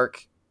in the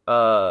dark,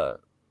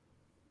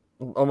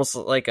 almost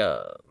like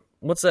a,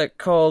 what's that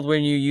called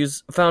when you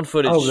use found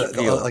footage?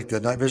 Like the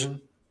night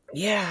vision?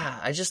 Yeah,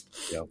 I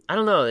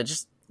don't know. It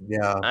just,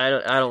 I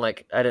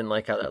didn't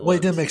like how that looked. Well,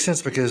 it didn't make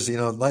sense because,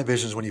 night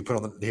vision is when you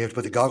you have to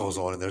put the goggles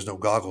on and there's no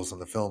goggles in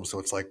the film. So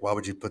it's like, why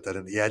would you put that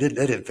in? Yeah, it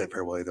didn't fit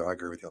very well either. I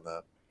agree with you on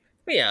that.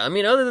 But yeah, I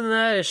mean, other than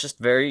that, it's just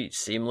very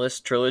seamless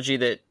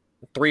trilogy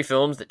 3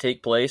 films that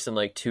take place in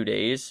like 2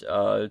 days.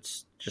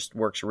 It's just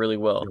works really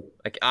well.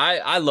 Like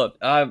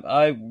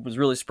I was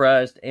really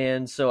surprised.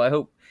 And so I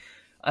hope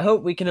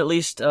we can at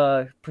least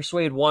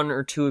persuade 1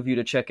 or 2 of you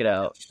to check it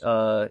out.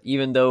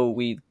 Even though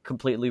we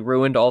completely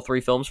ruined all 3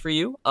 films for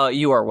you,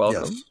 you are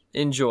welcome. Yes.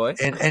 Enjoy.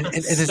 And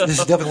this is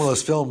definitely one of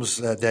those films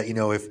that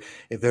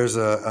if there's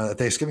a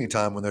Thanksgiving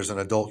time when there's an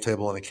adult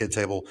table and a kid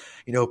table,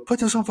 put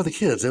this on for the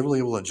kids. They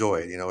really will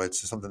enjoy it.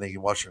 It's something they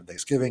can watch on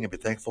Thanksgiving and be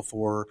thankful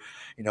for.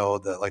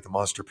 The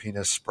monster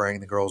penis spraying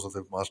the girls with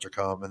the monster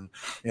cum, and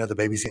the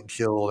babies getting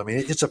killed. I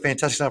mean, it's a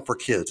fantastic time for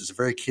kids. It's a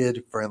very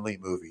kid friendly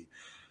movie.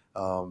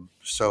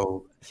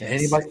 So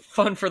Yes. anybody,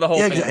 Fun for the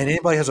whole and family.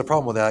 anybody has a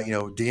problem with that,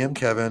 DM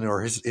Kevin,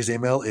 or his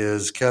email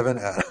is Kevin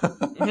at.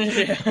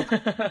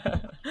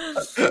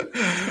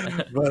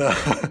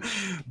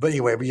 but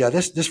anyway, but yeah,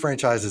 this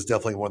franchise is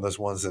definitely one of those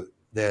ones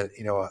that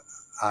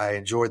I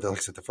enjoyed. Like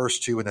I said, the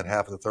first two, and then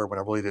half of the third one.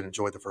 I really did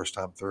enjoy the first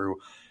time through.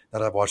 Now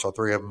that I've watched all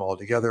three of them all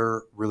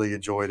together, really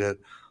enjoyed it.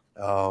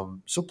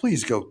 So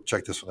please go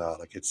check this one out.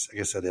 Like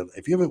I said,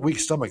 if you have a weak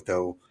stomach,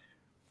 though,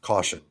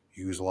 caution.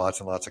 Use lots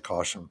and lots of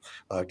caution.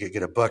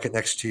 Get a bucket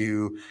next to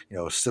you.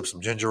 Sip some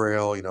ginger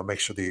ale.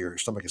 Make sure that your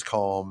stomach is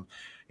calm.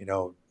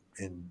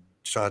 And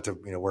try not to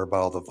worry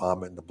about all the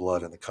vomit and the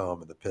blood and the cum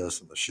and the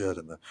piss and the shit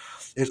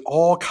there's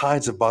all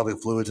kinds of bodily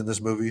fluids in this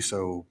movie.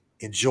 So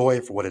enjoy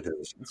it for what it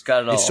is. It's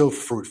got it all. It's so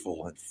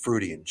fruitful and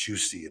fruity and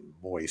juicy and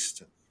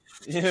moist.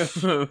 There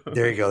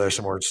you go. There's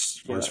some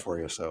words for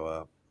you.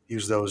 So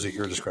use those at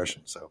your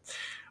discretion. So,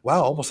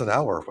 wow, almost an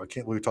hour. I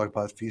can't believe we talked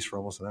about Feast for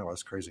almost an hour.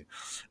 That's crazy.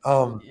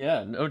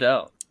 Yeah, no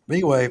doubt. But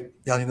anyway,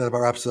 I think that about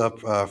wraps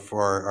up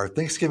for our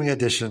Thanksgiving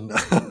edition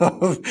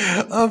of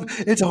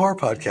It's a Horror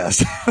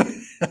Podcast.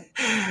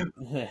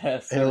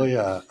 Yes, Hell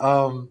yeah.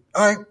 All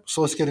right,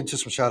 so let's get into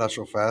some shout outs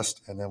real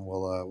fast, and then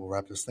we'll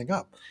wrap this thing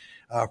up.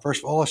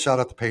 First of all, a shout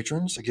out to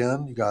patrons.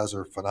 Again, you guys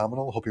are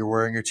phenomenal. Hope you're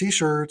wearing your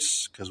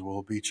t-shirts because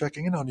we'll be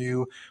checking in on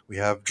you. We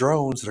have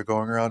drones that are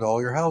going around to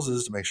all your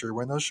houses to make sure you're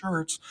wearing those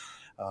shirts.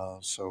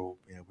 So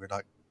we're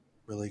not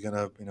really going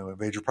to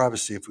invade your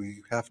privacy if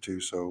we have to.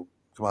 So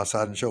come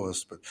outside and show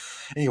us. But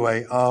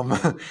anyway,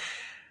 let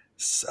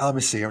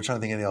me see. I'm trying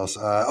to think of anything else.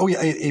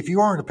 If you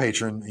aren't a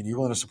patron and you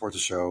want to support the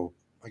show,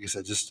 like I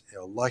said, just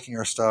liking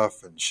our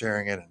stuff and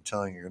sharing it and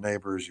telling your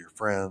neighbors, your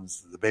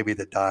friends, the baby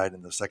that died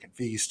in the second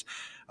feast,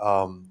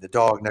 the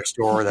dog next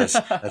door that's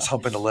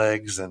humping the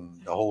legs,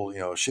 and the whole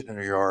shit in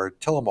your yard.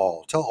 Tell them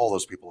all. Tell all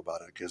those people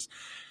about it because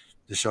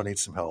the show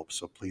needs some help.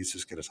 So please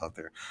just get us out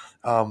there.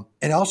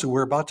 And also,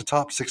 we're about to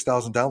top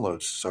 6,000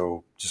 downloads.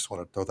 So just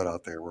want to throw that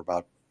out there. We're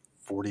about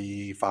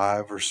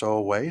 45 or so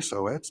away.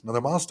 So it's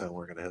another milestone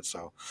we're going to hit.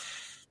 So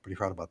pretty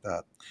proud about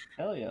that.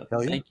 Hell yeah.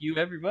 Hell yeah. Thank you,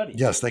 everybody.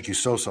 Yes, thank you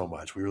so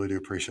much. We really do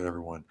appreciate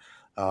everyone.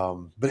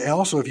 But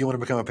also, if you want to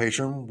become a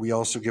patron, we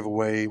also give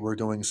away, we're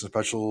doing some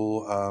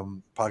special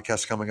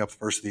podcasts coming up the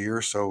first of the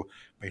year. So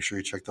make sure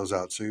you check those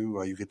out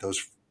too. You get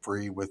those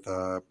free with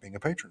being a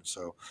patron.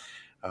 So,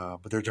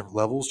 but there are different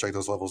levels. Check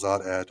those levels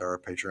out at our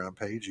Patreon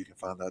page. You can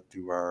find that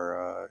through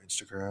our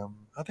Instagram.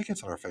 I think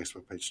it's on our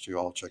Facebook page too.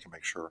 I'll check and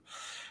make sure.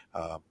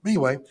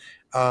 Anyway,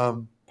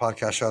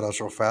 podcast shout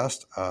outs real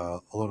fast.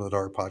 Alone in the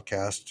Dark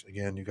podcast.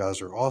 Again, you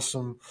guys are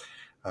awesome.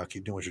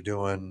 Keep doing what you're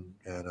doing.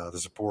 And the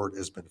support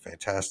has been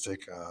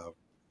fantastic.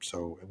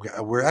 So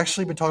we're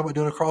actually been talking about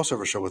doing a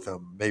crossover show with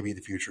them maybe in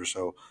the future.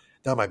 So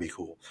that might be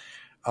cool.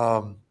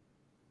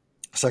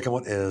 Second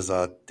one is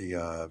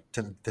the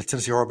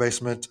Tennessee Horror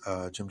Basement,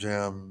 Jim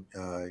Jam,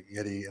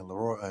 Yeti, and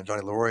Leroy, and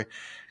Johnny Leroy.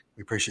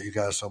 We appreciate you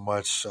guys so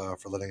much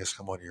for letting us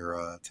come on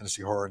your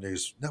Tennessee Horror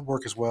News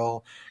Network as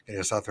well,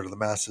 getting us out there to the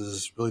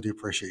masses. Really do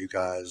appreciate you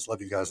guys.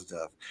 Love you guys to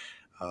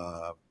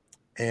death.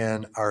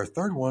 And our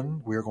third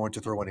one we're going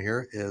to throw in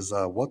here is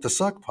What the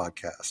Suck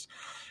podcast.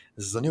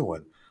 This is a new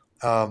one.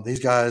 These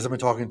guys, I've been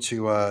talking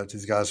to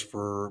these guys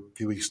for a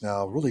few weeks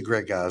now. Really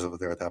great guys over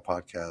there at that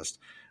podcast.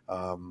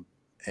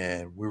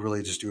 And we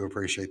really just do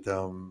appreciate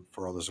them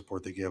for all the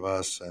support they give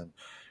us. And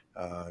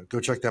go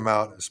check them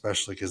out,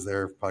 especially because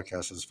their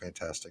podcast is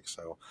fantastic.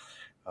 So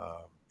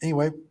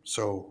anyway,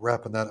 so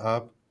wrapping that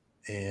up.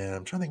 And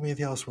I'm trying to think of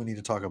anything else we need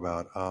to talk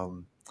about.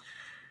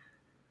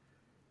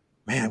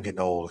 Man, I'm getting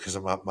old because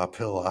of my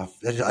pill. I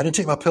didn't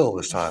take my pill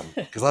this time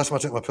because last time I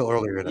took my pill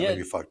earlier and it made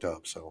me fucked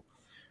up. So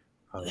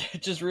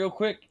just real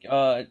quick,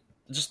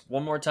 just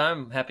one more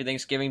time, happy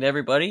Thanksgiving to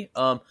everybody.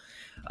 I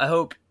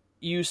hope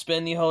you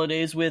spend the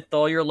holidays with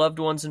all your loved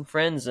ones and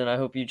friends, and I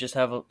hope you just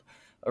have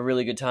a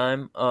really good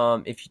time.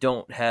 If you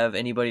don't have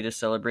anybody to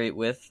celebrate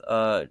with,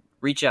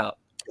 reach out.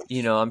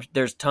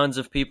 There's tons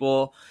of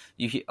people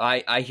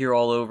I hear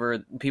all over,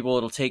 people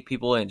that'll take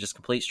people in, just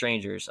complete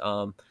strangers.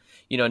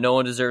 No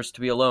one deserves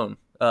to be alone.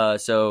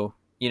 So,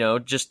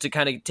 just to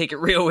kind of take it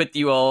real with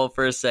you all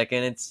for a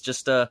second, it's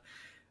just,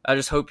 I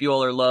just hope you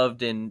all are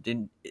loved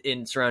and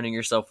in surrounding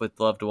yourself with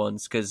loved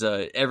ones because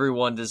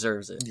everyone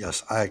deserves it.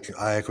 Yes, I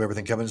echo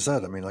everything Kevin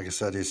said. I mean, like I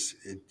said,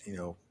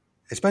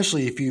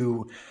 especially if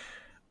you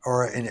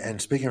are,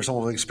 and speaking of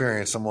someone with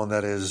experience, someone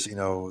that is,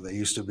 that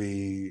used to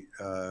be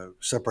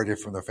separated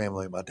from their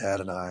family. My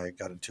dad and I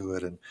got into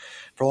it, and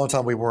for a long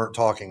time we weren't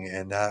talking,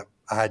 and that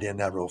I had to end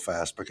that real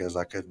fast because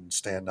I couldn't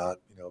stand not,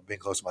 being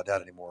close to my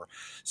dad anymore.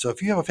 So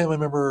if you have a family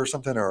member or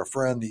something or a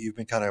friend that you've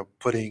been kind of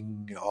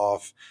putting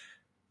off,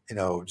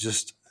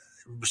 just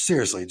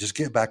seriously, just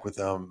get back with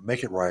them,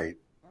 make it right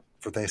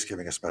for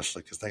Thanksgiving,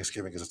 especially because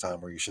Thanksgiving is a time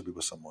where you should be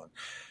with someone.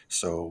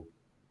 So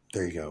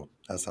There you go.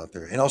 That's out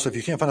there. And also, if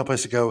you can't find a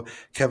place to go,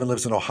 Kevin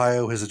lives in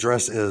Ohio. His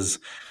address is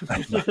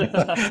just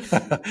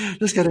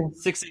kidding.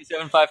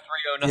 687-5309.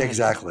 Yeah,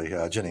 exactly,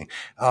 Jenny.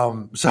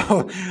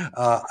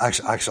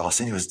 Actually, I'll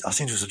send you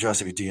his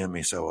address if you DM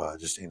me. So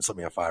just slip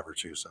me a $5 or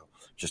 $2. So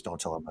just don't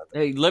tell him that.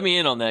 Hey, let me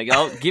in on that.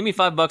 Give me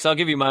 $5. I'll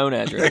give you my own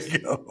address. There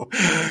you go.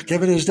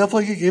 Kevin is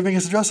definitely giving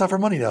his address out for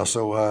money now.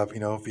 So if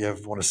you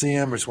want to see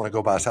him or just want to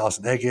go by his house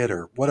and egg it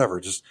or whatever,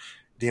 just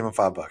DM him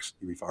 $5.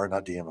 You'd be fine. Or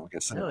not DM him.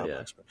 Get send him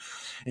 $5. But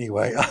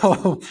anyway,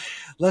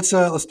 let's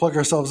plug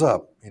ourselves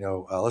up.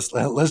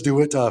 Let's do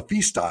it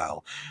feast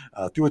style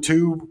through a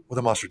tube with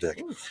a monster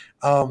dick.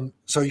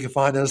 So you can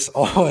find us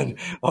on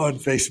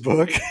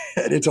Facebook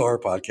at It's a Horror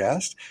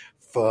Podcast.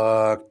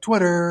 Fuck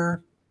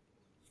Twitter.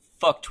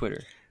 Fuck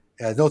Twitter.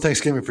 Yeah, no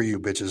Thanksgiving for you,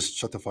 bitches.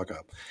 Shut the fuck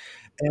up.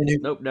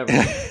 And Nope, never.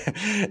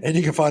 And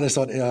you can find us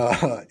on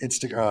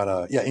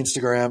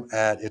Instagram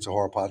at It's a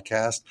Horror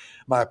Podcast.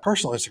 My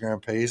personal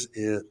Instagram page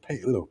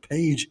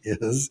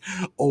is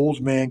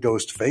Old Man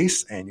Ghost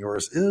Face, and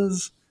yours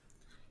is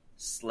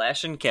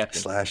Slashing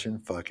Captain. Slashing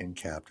fucking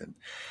Captain.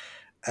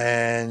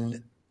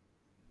 And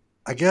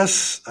I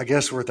guess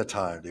we're at the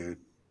time, dude.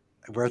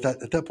 We're at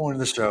that point in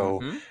the show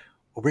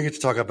where we get to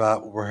talk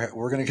about what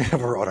we're going to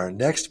cover on our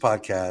next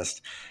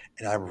podcast.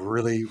 And I'm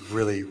really,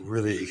 really,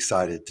 really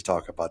excited to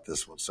talk about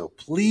this one. So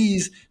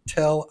please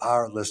tell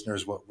our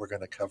listeners what we're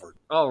going to cover.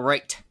 All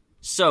right.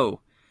 So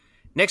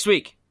next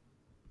week,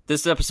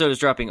 this episode is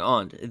dropping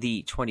on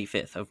the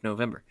 25th of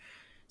November.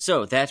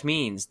 So that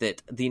means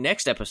that the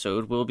next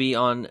episode will be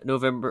on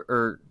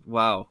December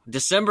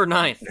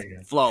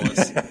 9th.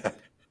 Flawless.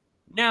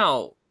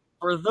 Now,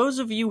 for those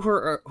of you who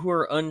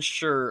are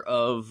unsure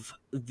of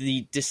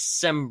the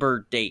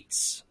December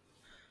dates,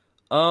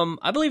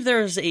 I believe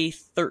there's a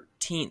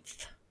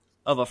 13th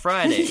of a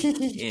Friday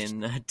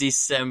in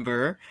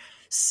December,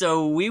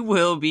 so we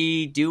will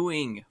be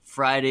doing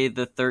Friday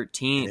the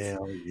 13th.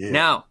 Hell yeah.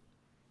 Now,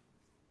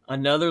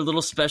 another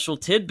little special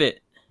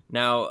tidbit.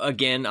 Now,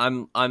 again,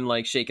 I'm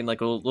like shaking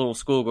like a little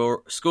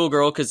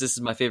schoolgirl because this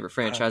is my favorite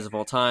franchise of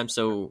all time.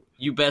 So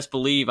you best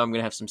believe I'm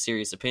gonna have some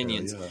serious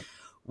opinions. Yeah.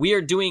 We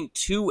are doing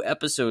 2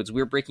 episodes.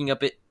 We're breaking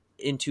up it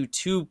into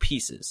 2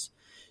 pieces.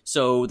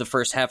 So the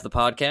first half of the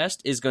podcast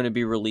is going to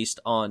be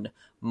released on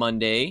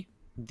Monday,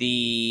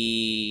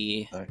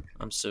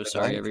 I'm so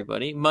sorry,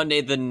 everybody. Monday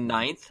the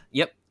 9th.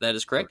 Yep, that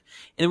is correct.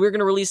 And we're going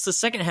to release the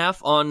second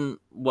half on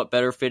what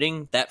better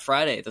fitting that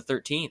Friday, the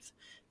 13th.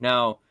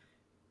 Now,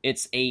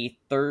 it's a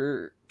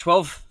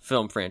 12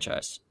 film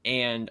franchise,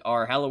 and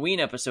our Halloween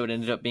episode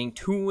ended up being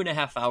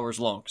 2.5 hours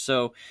long.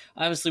 So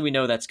obviously we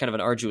know that's kind of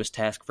an arduous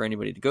task for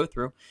anybody to go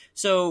through.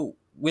 So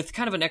with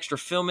kind of an extra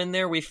film in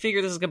there, we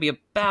figure this is going to be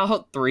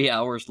about 3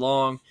 hours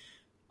long,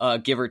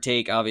 give or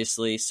take,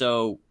 obviously.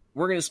 So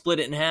we're going to split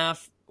it in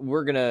half.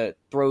 We're going to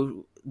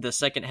throw the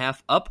second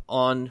half up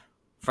on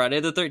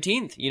Friday the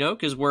 13th,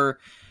 because we're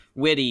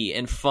witty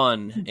and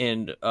fun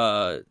and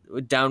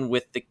down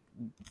with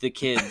the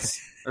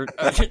kids. Or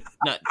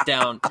not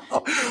down.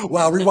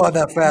 Wow, rewind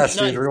that fast,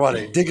 dude. Rewind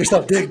it. Dig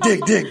yourself. Dig.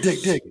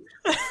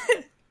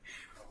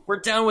 We're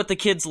down with the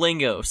kids'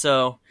 lingo,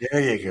 so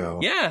there you go.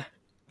 Yeah.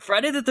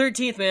 Friday the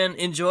 13th, man.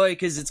 Enjoy,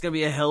 because it's going to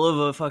be a hell of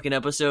a fucking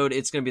episode.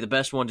 It's going to be the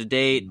best one to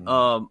date.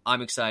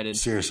 I'm excited.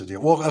 Seriously,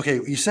 dude. Well, okay,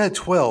 you said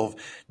 12.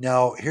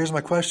 Now, here's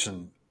my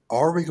question.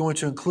 Are we going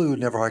to include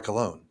Never Hike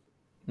Alone?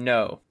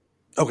 No.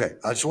 Okay,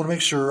 I just want to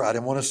make sure. I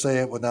didn't want to say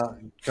it without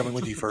coming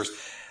with you first.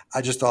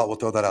 I just thought we'll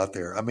throw that out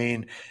there. I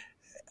mean,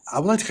 I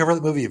would like to cover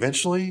the movie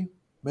eventually,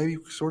 maybe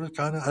sort of,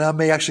 kind of. And I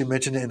may actually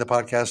mention it in the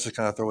podcast to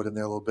kind of throw it in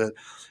there a little bit.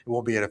 It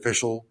won't be an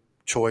official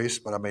choice,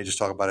 but I may just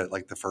talk about it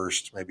like the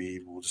first. Maybe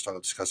we'll just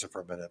discuss it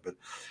for a minute, but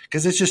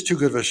because it's just too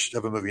good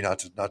of a movie not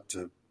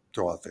to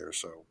throw out there.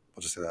 So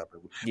I'll just say that.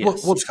 But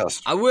yes. we'll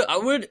discuss. I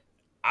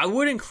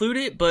would include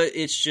it, but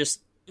it's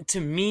just,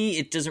 to me,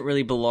 it doesn't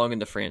really belong in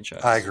the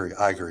franchise. I agree.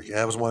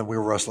 That was one we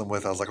were wrestling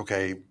with. I was like,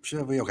 okay,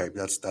 should we? Okay,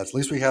 that's at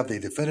least we have the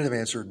definitive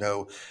answer.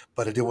 No,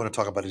 but I do want to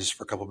talk about it just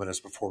for a couple minutes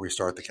before we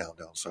start the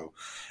countdown. So,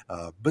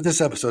 but this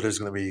episode is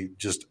going to be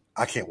just,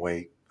 I can't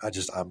wait.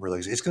 I'm really,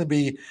 it's going to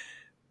be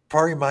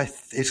probably my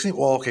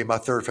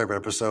third favorite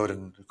episode.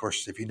 And of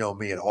course, if you know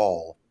me at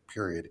all,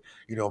 period,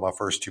 my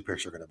first 2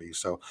 picks are going to be.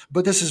 So,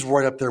 but this is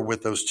right up there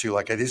with those 2.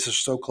 Like, these are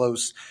so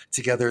close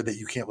together that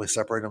you can't really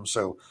separate them.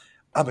 So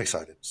I'm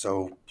excited.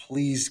 So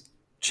please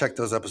check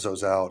those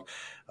episodes out.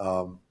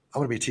 I'm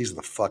going to be teasing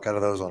the fuck out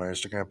of those on our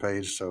Instagram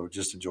page. So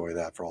just enjoy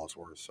that for all it's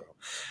worth. So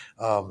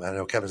I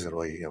know Kevin's going to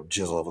really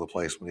jizzle all over the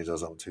place when he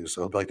does that one too.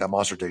 So it'll be like that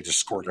monster day just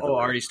squirting. Oh,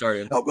 already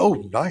started.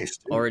 Oh, nice.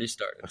 Dude. Already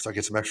started. So I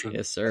get some extra.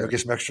 Yes, sir. Get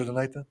some extra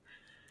tonight then?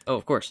 Oh,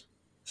 of course.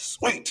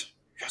 Sweet.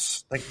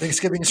 Yes.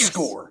 Thanksgiving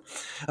score.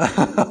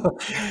 I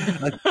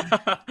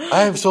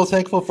am so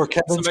thankful for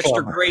Kevin's some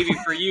extra gravy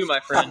for you, my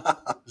friend.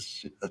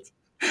 Shit.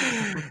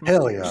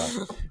 Hell yeah.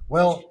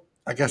 Well,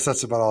 I guess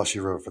that's about all she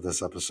wrote for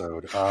this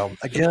episode.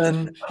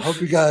 Again, I hope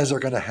you guys are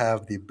going to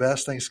have the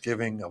best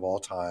Thanksgiving of all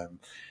time.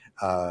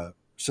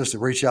 Just to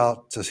reach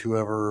out to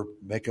whoever,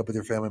 make up with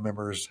your family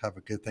members, have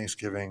a good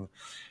Thanksgiving.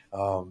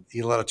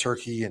 Eat a lot of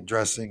turkey and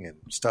dressing and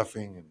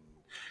stuffing and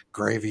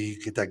gravy.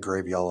 Get that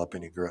gravy all up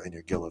in your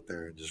gillet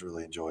there and just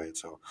really enjoy it.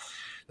 So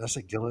did I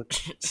say gillet?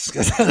 That's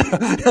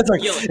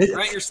like, Skillet,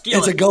 right? Your skillet.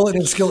 It's a gullet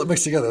and skillet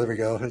mixed together. There we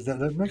go.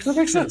 That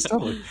makes sense,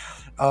 totally.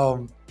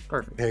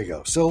 Perfect. There you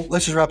go. So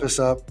let's just wrap this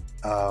up.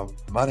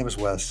 My name is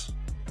Wes.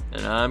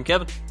 And I'm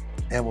Kevin.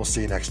 And we'll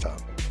see you next time.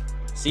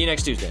 See you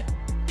next Tuesday.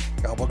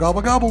 Gobble,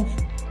 gobble, gobble.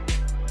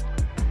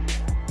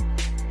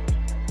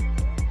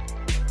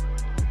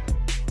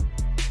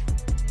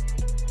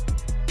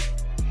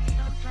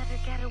 Don't let her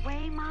get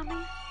away, Mommy.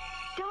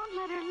 Don't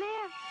let her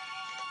live.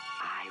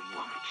 I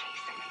won't,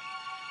 Jason.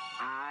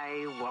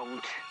 I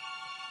won't.